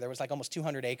back there. There was like almost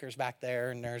 200 acres back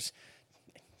there and there's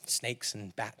snakes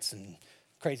and bats and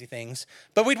crazy things.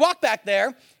 But we'd walk back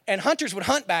there, and hunters would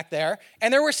hunt back there,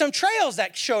 and there were some trails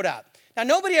that showed up. Now,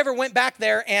 nobody ever went back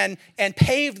there and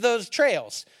paved those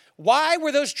trails. Why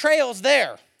were those trails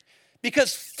there?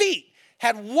 Because feet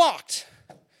had walked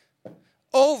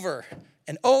over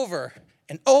and over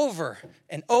and over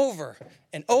and over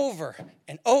and over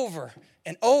and over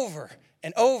and over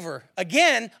and over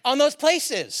again on those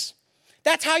places.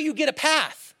 That's how you get a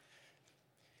path.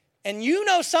 And you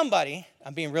know somebody,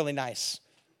 I'm being really nice.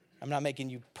 I'm not making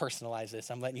you personalize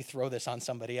this. I'm letting you throw this on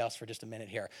somebody else for just a minute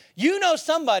here. You know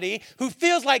somebody who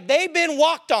feels like they've been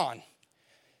walked on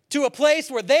to a place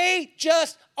where they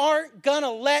just aren't going to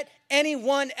let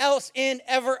anyone else in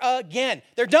ever again.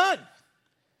 They're done.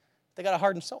 They got a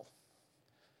hardened soul.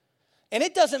 And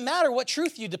it doesn't matter what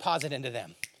truth you deposit into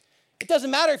them. It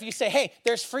doesn't matter if you say, hey,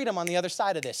 there's freedom on the other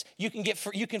side of this. You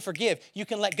can forgive. You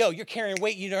can let go. You're carrying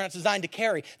weight you're not designed to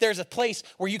carry. There's a place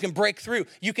where you can break through.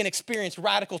 You can experience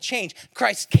radical change.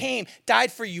 Christ came,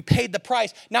 died for you, paid the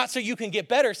price, not so you can get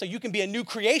better, so you can be a new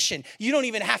creation. You don't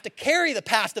even have to carry the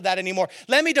past of that anymore.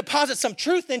 Let me deposit some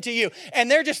truth into you. And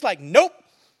they're just like, nope.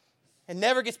 And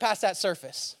never gets past that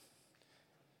surface.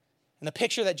 And the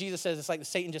picture that Jesus says, it's like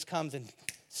Satan just comes and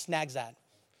snags that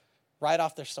right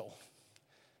off their soul.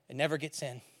 It never gets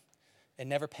in. It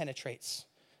never penetrates.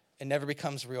 It never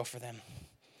becomes real for them.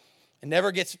 It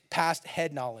never gets past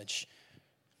head knowledge.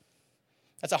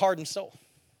 That's a hardened soul.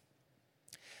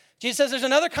 Jesus says there's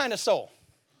another kind of soul.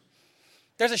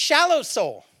 There's a shallow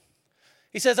soul.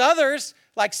 He says others,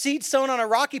 like seed sown on a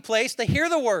rocky place, they hear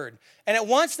the word, and at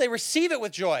once they receive it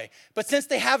with joy. But since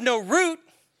they have no root,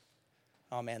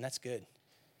 oh man, that's good.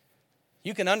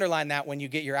 You can underline that when you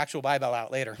get your actual Bible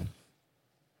out later.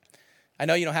 I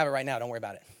know you don't have it right now, don't worry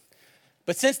about it.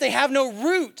 But since they have no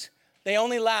root, they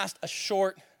only last a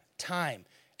short time.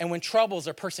 And when troubles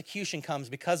or persecution comes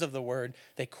because of the word,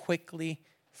 they quickly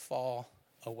fall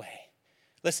away.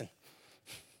 Listen,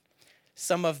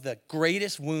 some of the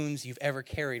greatest wounds you've ever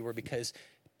carried were because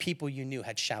people you knew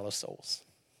had shallow souls.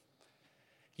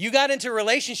 You got into a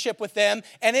relationship with them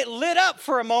and it lit up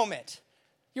for a moment.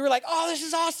 You were like, oh, this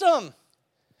is awesome.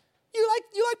 You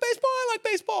like baseball? I like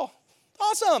baseball.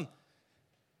 Awesome.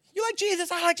 You like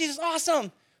Jesus? I like Jesus.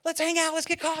 Awesome. Let's hang out. Let's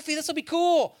get coffee. This will be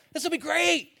cool. This will be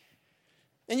great.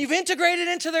 And you've integrated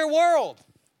into their world.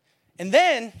 And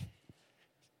then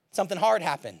something hard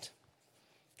happened.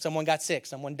 Someone got sick.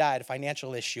 Someone died. A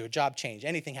financial issue. A job change.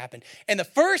 Anything happened. And the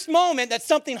first moment that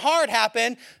something hard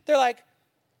happened, they're like,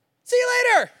 see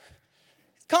you later.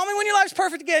 Call me when your life's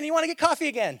perfect again. You want to get coffee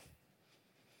again.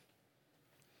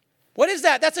 What is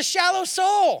that? That's a shallow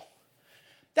soul.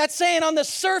 That's saying on the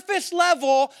surface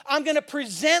level, I'm going to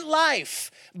present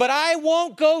life, but I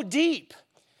won't go deep.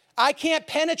 I can't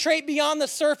penetrate beyond the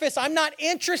surface. I'm not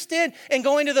interested in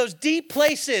going to those deep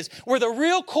places where the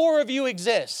real core of you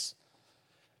exists.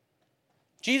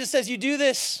 Jesus says you do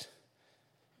this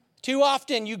too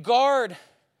often. You guard,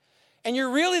 and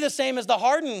you're really the same as the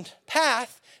hardened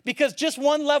path because just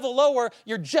one level lower,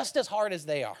 you're just as hard as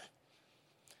they are.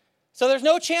 So there's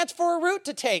no chance for a root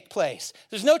to take place.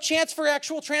 There's no chance for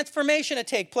actual transformation to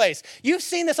take place. You've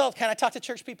seen this all. Can I talk to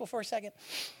church people for a second?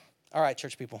 All right,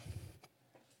 church people.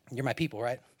 You're my people,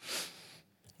 right?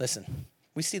 Listen,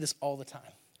 we see this all the time.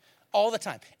 All the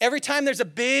time. Every time there's a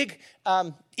big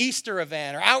Easter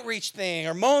event or outreach thing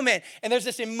or moment, and there's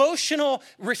this emotional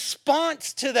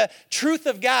response to the truth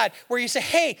of God where you say,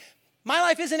 hey, my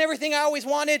life isn't everything I always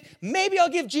wanted. Maybe I'll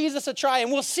give Jesus a try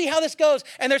and we'll see how this goes.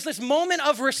 And there's this moment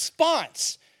of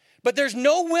response, but there's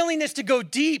no willingness to go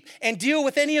deep and deal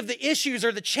with any of the issues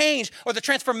or the change or the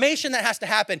transformation that has to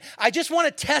happen. I just want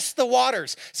to test the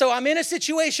waters. So I'm in a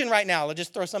situation right now. I'll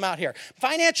just throw some out here.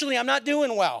 Financially, I'm not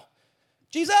doing well.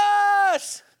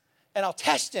 Jesus! And I'll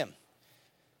test him.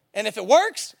 And if it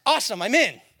works, awesome, I'm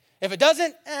in. If it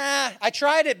doesn't, I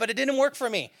tried it, but it didn't work for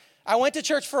me. I went to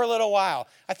church for a little while.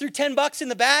 I threw $10 in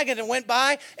the bag and it went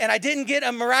by, and I didn't get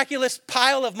a miraculous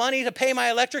pile of money to pay my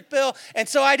electric bill, and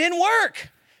so I didn't work.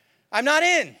 I'm not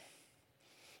in.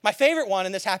 My favorite one,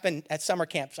 and this happened at summer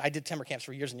camps. I did summer camps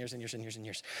for years and years and years and years and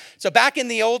years. So back in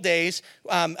the old days,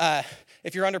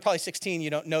 if you're under probably 16, you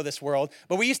don't know this world,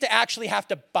 but we used to actually have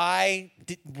to buy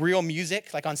real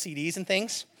music, like on CDs and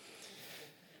things.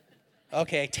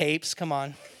 Okay, tapes, come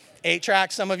on.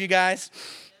 8-track, some of you guys.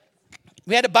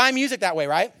 We had to buy music that way,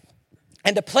 right?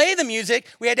 And to play the music,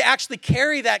 we had to actually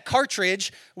carry that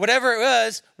cartridge, whatever it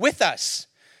was, with us.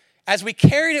 As we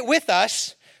carried it with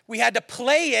us, we had to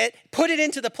play it, put it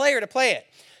into the player to play it.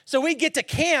 So we'd get to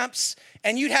camps,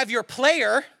 and you'd have your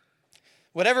player,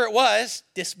 whatever it was,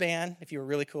 disc band, if you were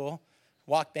really cool,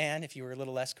 walk band, if you were a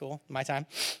little less cool, in my time.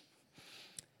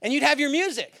 And you'd have your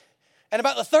music. And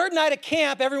about the third night of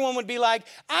camp, everyone would be like,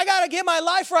 I got to get my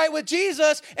life right with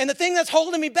Jesus, and the thing that's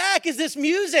holding me back is this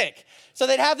music. So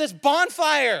they'd have this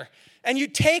bonfire, and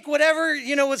you'd take whatever,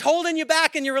 was holding you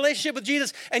back in your relationship with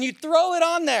Jesus, and you'd throw it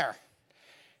on there.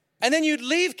 And then you'd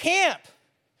leave camp,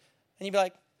 and you'd be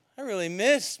like, I really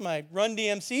miss my Run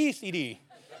DMC CD.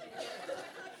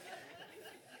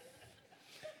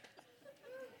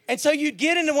 And so you'd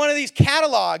get into one of these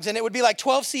catalogs, and it would be like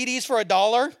 12 CDs for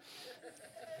 $1.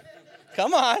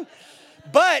 Come on.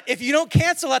 But if you don't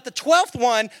cancel at the 12th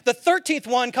one, the 13th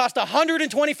one cost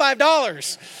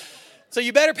 $125. So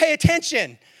you better pay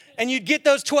attention. And you'd get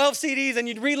those 12 CDs and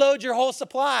you'd reload your whole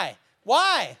supply.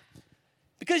 Why?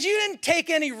 Because you didn't take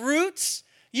any roots.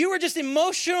 You were just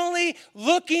emotionally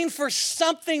looking for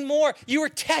something more. You were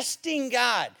testing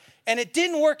God. And it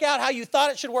didn't work out how you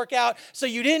thought it should work out. So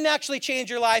you didn't actually change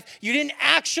your life. You didn't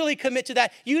actually commit to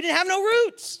that. You didn't have no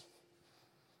roots.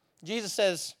 Jesus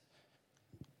says,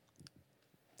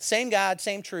 same God,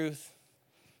 same truth,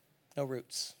 no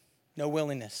roots, no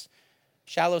willingness,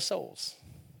 shallow souls.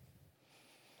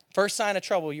 First sign of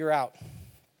trouble, you're out.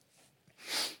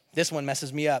 This one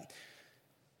messes me up.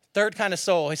 Third kind of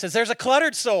soul, he says, there's a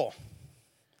cluttered soul.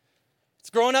 It's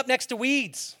growing up next to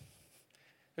weeds.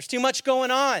 There's too much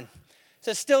going on. It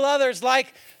says, still others,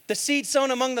 like the seed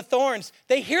sown among the thorns,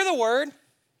 they hear the word,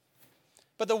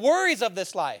 but the worries of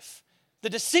this life, the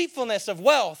deceitfulness of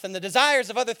wealth and the desires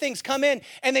of other things come in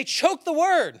and they choke the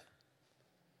word,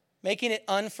 making it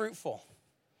unfruitful.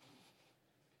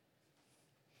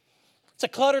 It's a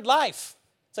cluttered life.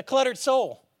 It's a cluttered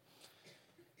soul.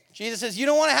 Jesus says, you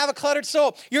don't want to have a cluttered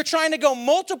soul. You're trying to go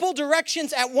multiple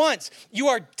directions at once. You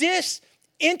are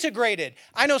disintegrated.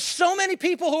 I know so many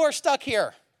people who are stuck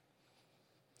here.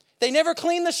 They never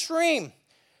clean the stream.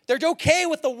 They're okay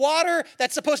with the water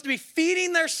that's supposed to be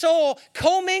feeding their soul,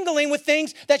 commingling with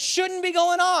things that shouldn't be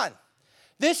going on.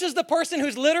 This is the person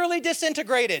who's literally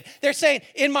disintegrated. They're saying,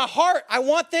 in my heart, I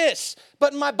want this,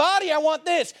 but in my body, I want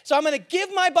this. So I'm going to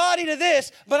give my body to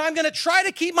this, but I'm going to try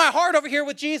to keep my heart over here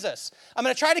with Jesus. I'm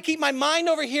going to try to keep my mind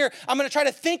over here. I'm going to try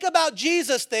to think about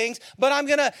Jesus things, but I'm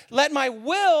going to let my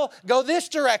will go this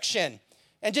direction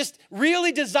and just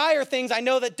really desire things I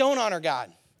know that don't honor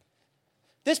God.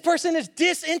 This person is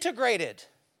disintegrated.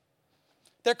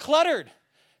 They're cluttered.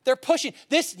 They're pushing.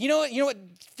 This, you know what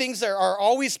things are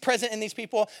always present in these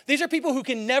people? These are people who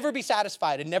can never be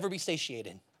satisfied and never be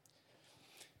satiated.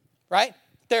 Right?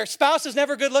 Their spouse is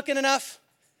never good looking enough.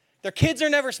 Their kids are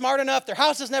never smart enough. Their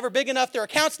house is never big enough. Their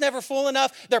account's never full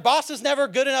enough. Their boss is never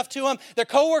good enough to them. Their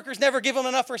coworkers never give them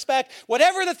enough respect.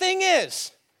 Whatever the thing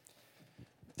is,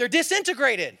 they're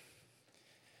disintegrated.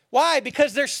 Why?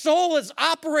 Because their soul is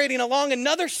operating along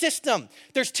another system.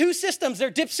 There's two systems. They're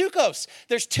dipsukos.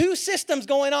 There's two systems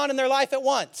going on in their life at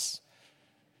once.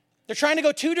 They're trying to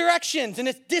go two directions, and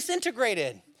it's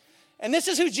disintegrated. And this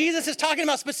is who Jesus is talking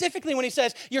about specifically when he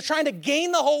says, you're trying to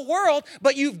gain the whole world,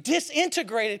 but you've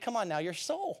disintegrated, come on now, your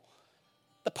soul.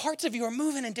 The parts of you are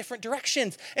moving in different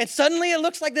directions, and suddenly it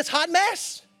looks like this hot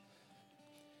mess.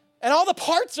 And all the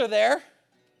parts are there.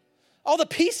 All the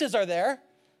pieces are there.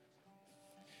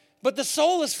 But the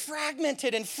soul is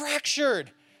fragmented and fractured.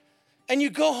 And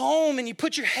you go home and you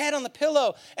put your head on the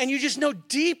pillow and you just know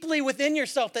deeply within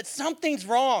yourself that something's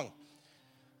wrong.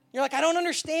 You're like, I don't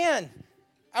understand.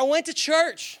 I went to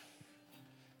church.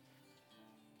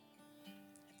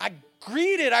 I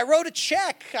greeted. I wrote a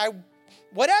check. I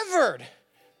whatevered.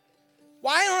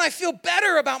 Why don't I feel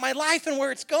better about my life and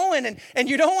where it's going? And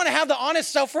you don't want to have the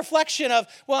honest self-reflection of,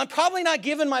 well, I'm probably not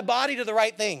giving my body to the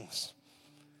right things.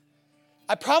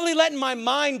 I'm probably letting my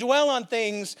mind dwell on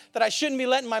things that I shouldn't be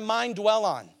letting my mind dwell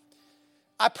on.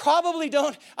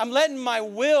 I'm letting my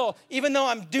will, even though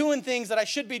I'm doing things that I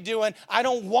should be doing, I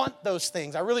don't want those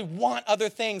things. I really want other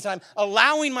things. I'm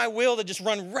allowing my will to just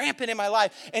run rampant in my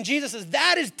life. And Jesus says,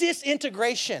 that is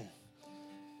disintegration.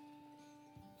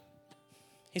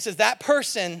 He says, that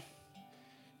person,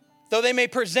 though they may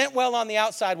present well on the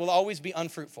outside, will always be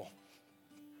unfruitful.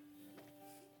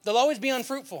 They'll always be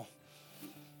unfruitful.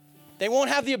 They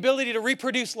won't have the ability to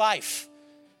reproduce life.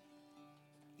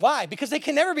 Why? Because they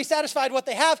can never be satisfied with what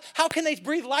they have. How can they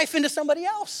breathe life into somebody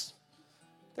else?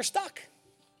 They're stuck.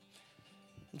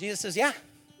 And Jesus says, yeah,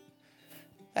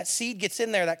 that seed gets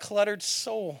in there, that cluttered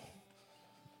soul.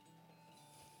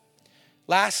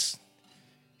 Last,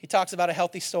 he talks about a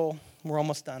healthy soul. We're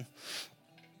almost done.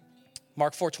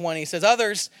 Mark 4:20, he says,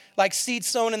 others, like seed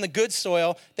sown in the good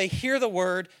soil, they hear the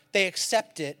word, they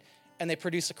accept it, and they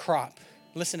produce a crop.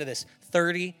 Listen to this,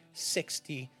 30,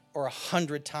 60, or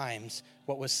 100 times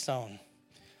what was sown.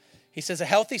 He says a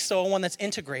healthy soul, one that's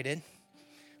integrated,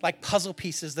 like puzzle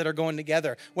pieces that are going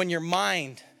together. When your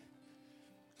mind,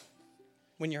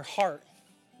 when your heart,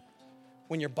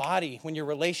 when your body, when your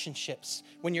relationships,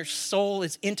 when your soul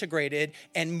is integrated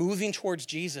and moving towards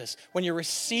Jesus, when you're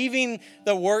receiving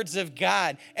the words of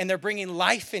God and they're bringing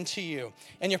life into you,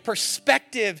 and your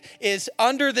perspective is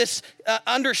under this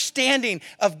understanding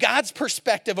of God's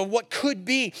perspective of what could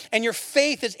be, and your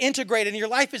faith is integrated and your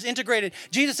life is integrated,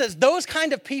 Jesus says those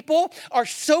kind of people are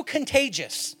so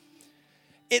contagious.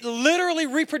 It literally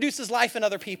reproduces life in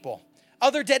other people,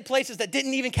 other dead places that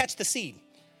didn't even catch the seed.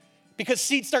 Because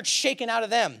seed starts shaking out of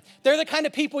them. They're the kind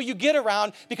of people you get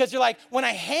around because you're like, when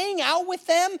I hang out with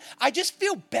them, I just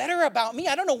feel better about me.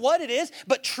 I don't know what it is,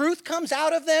 but truth comes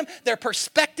out of them. Their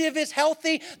perspective is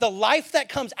healthy. The life that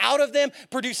comes out of them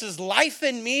produces life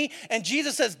in me. And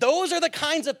Jesus says, those are the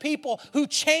kinds of people who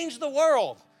change the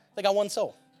world. They got one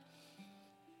soul.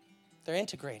 They're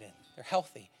integrated. They're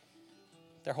healthy.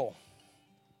 They're whole.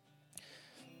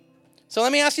 So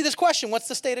let me ask you this question. What's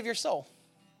the state of your soul?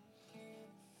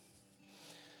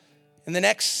 In the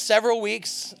next several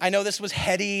weeks, I know this was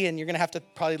heady, and you're going to have to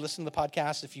probably listen to the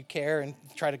podcast if you care and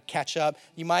try to catch up.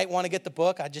 You might want to get the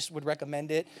book. I just would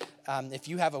recommend it. If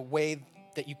you have a way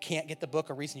that you can't get the book,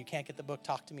 a reason you can't get the book,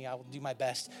 talk to me. I will do my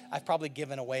best. I've probably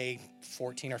given away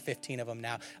 14 or 15 of them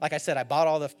now. Like I said, I bought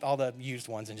all the used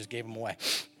ones and just gave them away.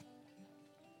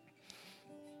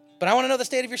 But I want to know the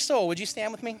state of your soul. Would you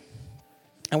stand with me?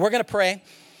 And we're going to pray.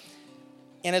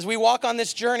 And as we walk on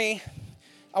this journey,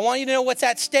 I want you to know what's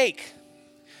at stake.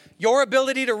 Your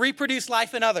ability to reproduce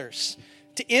life in others,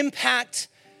 to impact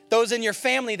those in your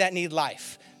family that need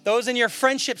life, those in your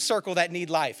friendship circle that need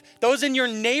life, those in your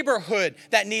neighborhood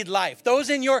that need life, those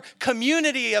in your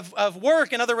community of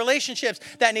work and other relationships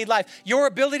that need life. Your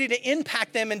ability to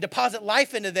impact them and deposit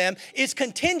life into them is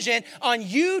contingent on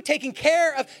you taking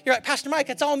care of, you're like, Pastor Mike,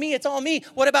 it's all me, it's all me.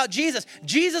 What about Jesus?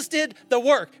 Jesus did the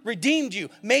work, redeemed you,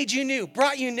 made you new,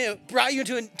 brought you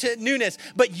to newness,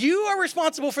 but you are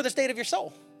responsible for the state of your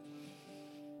soul.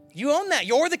 You own that.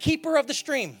 You're the keeper of the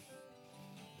stream.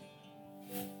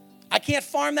 I can't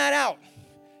farm that out.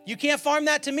 You can't farm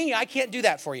that to me. I can't do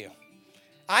that for you.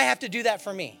 I have to do that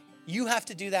for me. You have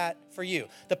to do that for you.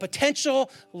 The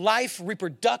potential life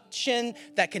reproduction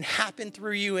that can happen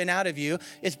through you and out of you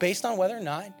is based on whether or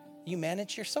not you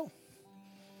manage your soul.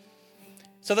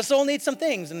 So the soul needs some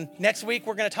things. And next week,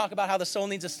 we're going to talk about how the soul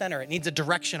needs a center. It needs a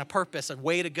direction, a purpose, a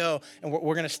way to go. And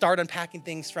we're going to start unpacking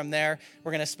things from there.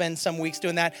 We're going to spend some weeks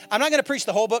doing that. I'm not going to preach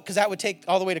the whole book because that would take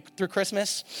all the way through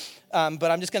Christmas. But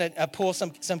I'm just going to pull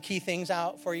some key things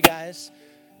out for you guys.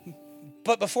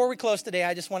 But before we close today,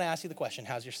 I just want to ask you the question,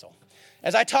 how's your soul?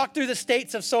 As I talk through the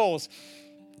states of souls,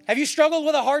 have you struggled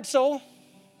with a hard soul?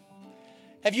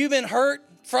 Have you been hurt,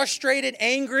 frustrated,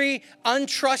 angry,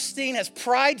 untrusting? Has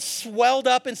pride swelled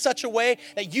up in such a way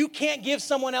that you can't give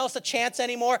someone else a chance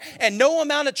anymore and no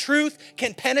amount of truth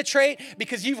can penetrate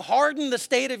because you've hardened the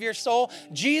state of your soul?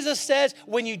 Jesus says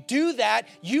when you do that,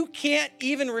 you can't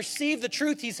even receive the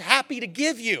truth he's happy to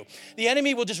give you. The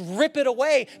enemy will just rip it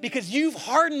away because you've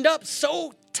hardened up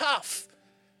so tough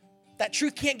that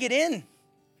truth can't get in.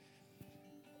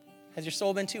 Has your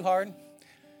soul been too hard?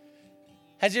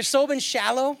 Has your soul been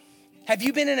shallow? Have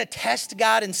you been in a test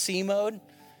God and see mode?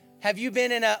 Have you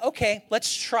been in okay,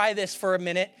 let's try this for a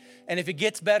minute, and if it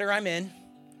gets better, I'm in.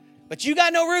 But you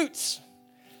got no roots.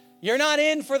 You're not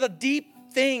in for the deep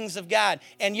things of God,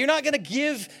 and you're not going to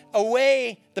give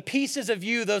away the pieces of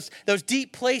you, those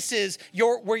deep places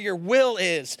where your will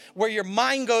is, where your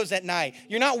mind goes at night.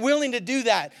 You're not willing to do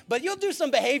that, but you'll do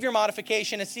some behavior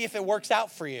modification and see if it works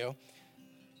out for you.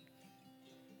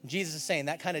 Jesus is saying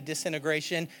that kind of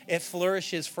disintegration, it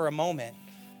flourishes for a moment,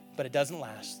 but it doesn't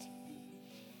last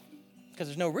because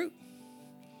there's no root.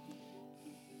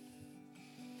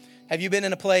 Have you been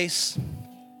in a place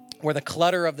where the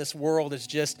clutter of this world has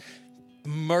just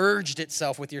merged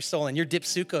itself with your soul and you're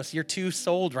dipsukos, you're too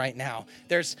sold right now.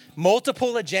 There's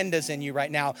multiple agendas in you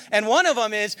right now. And one of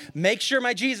them is make sure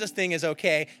my Jesus thing is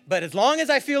okay, but as long as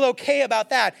I feel okay about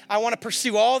that, I want to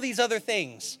pursue all these other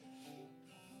things.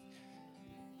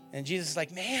 And Jesus is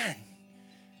like, man,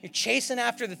 you're chasing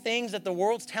after the things that the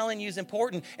world's telling you is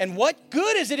important. And what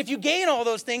good is it if you gain all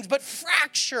those things, but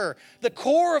fracture the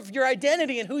core of your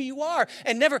identity and who you are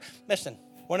and never, listen,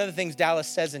 one of the things Dallas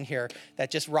says in here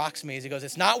that just rocks me is he goes,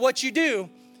 it's not what you do,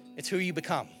 it's who you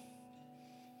become.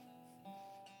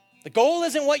 The goal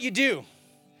isn't what you do.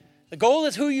 The goal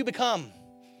is who you become.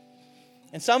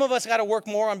 And some of us got to work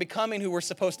more on becoming who we're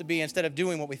supposed to be instead of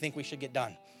doing what we think we should get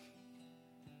done.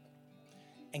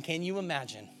 And can you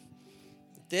imagine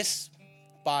this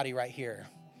body right here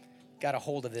got a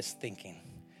hold of this thinking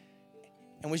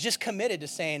and was just committed to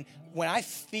saying, when I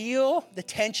feel the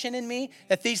tension in me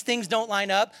that these things don't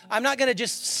line up, I'm not going to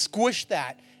just squish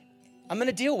that. I'm going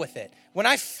to deal with it. When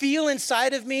I feel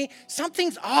inside of me,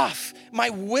 something's off. My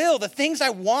will, the things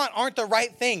I want aren't the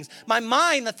right things. My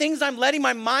mind, the things I'm letting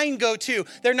my mind go to,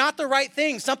 they're not the right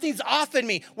things. Something's off in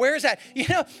me. Where is that? You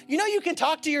know, you can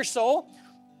talk to your soul.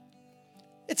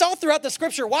 It's all throughout the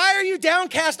scripture. Why are you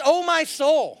downcast, oh my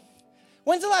soul?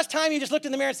 When's the last time you just looked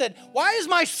in the mirror and said, why is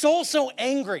my soul so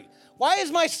angry? Why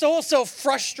is my soul so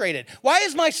frustrated? Why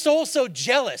is my soul so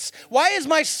jealous? Why is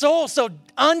my soul so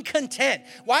uncontent?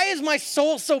 Why is my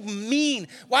soul so mean?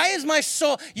 Why is my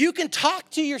soul? You can talk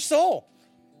to your soul.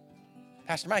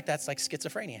 Pastor Mike, that's like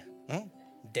schizophrenia.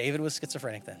 David was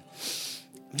schizophrenic then.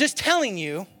 I'm just telling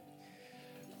you,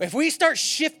 if we start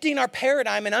shifting our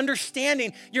paradigm and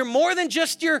understanding you're more than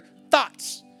just your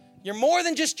thoughts, you're more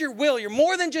than just your will, you're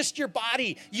more than just your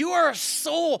body, you are a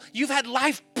soul. You've had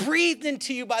life breathed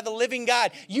into you by the living God.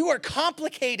 You are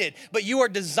complicated, but you are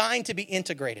designed to be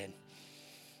integrated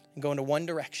and go into one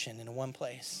direction, in one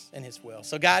place, in his will.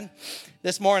 So God,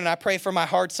 this morning I pray for my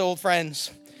hard-souled friends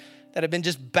that have been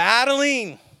just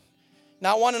battling,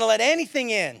 not wanting to let anything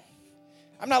in.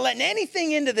 I'm not letting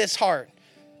anything into this heart.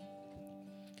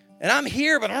 And I'm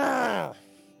here, but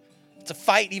it's a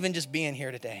fight even just being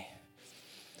here today.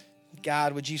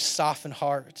 God, would you soften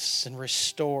hearts and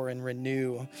restore and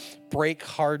renew, break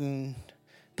hardened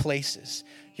places.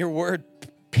 Your word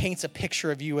paints a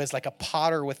picture of you as like a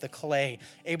potter with the clay,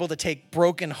 able to take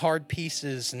broken, hard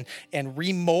pieces and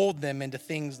remold them into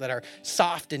things that are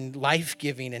soft and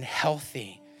life-giving and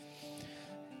healthy.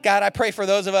 God, I pray for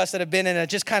those of us that have been in a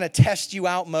just kind of test you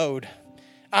out mode.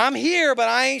 I'm here, but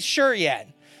I ain't sure yet.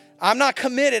 I'm not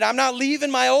committed. I'm not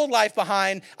leaving my old life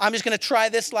behind. I'm just going to try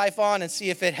this life on and see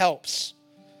if it helps.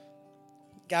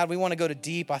 God, we want to go to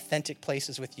deep, authentic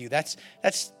places with you. That's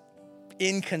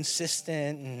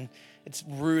inconsistent, and it's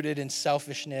rooted in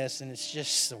selfishness, and it's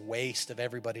just a waste of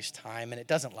everybody's time, and it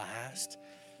doesn't last.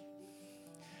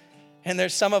 And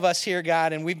there's some of us here,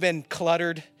 God, and we've been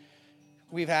cluttered.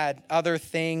 We've had other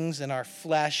things in our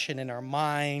flesh and in our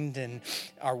mind, and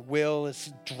our will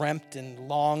is dreamt and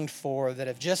longed for that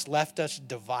have just left us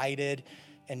divided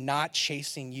and not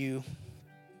chasing you.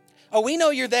 Oh, we know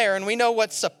you're there, and we know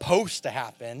what's supposed to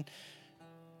happen,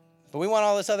 but we want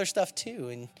all this other stuff too.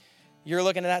 And you're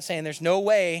looking at that saying, there's no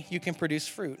way you can produce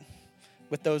fruit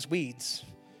with those weeds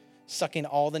sucking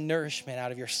all the nourishment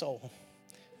out of your soul.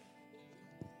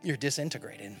 You're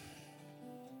disintegrated.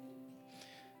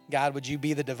 God, would you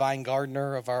be the divine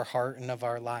gardener of our heart and of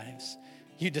our lives?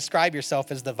 You describe yourself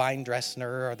as the vine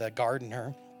dresser or the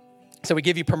gardener. So we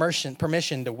give you permission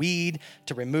to weed,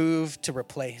 to remove, to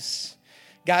replace.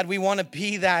 God, we want to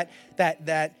be that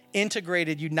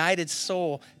integrated, united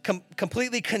soul,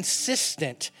 completely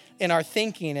consistent in our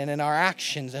thinking and in our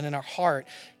actions and in our heart,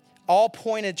 all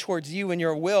pointed towards you and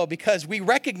your will, because we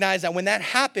recognize that when that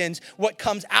happens, what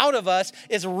comes out of us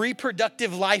is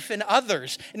reproductive life in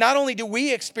others. Not only do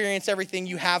we experience everything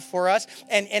you have for us,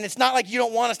 and it's not like you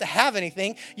don't want us to have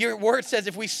anything. Your word says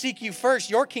if we seek you first,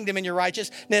 your kingdom and your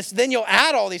righteousness, then you'll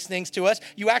add all these things to us.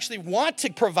 You actually want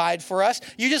to provide for us.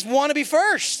 You just want to be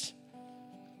first.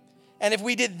 And if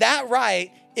we did that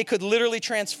right, it could literally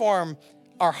transform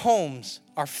our homes,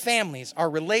 our families, our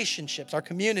relationships, our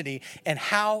community. And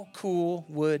how cool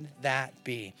would that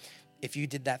be if you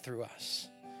did that through us?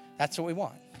 That's what we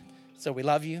want. So we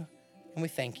love you and we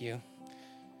thank you.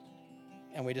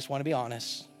 And we just want to be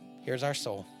honest. Here's our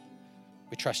soul.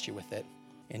 We trust you with it.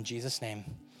 In Jesus' name,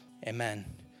 amen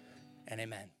and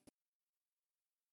amen.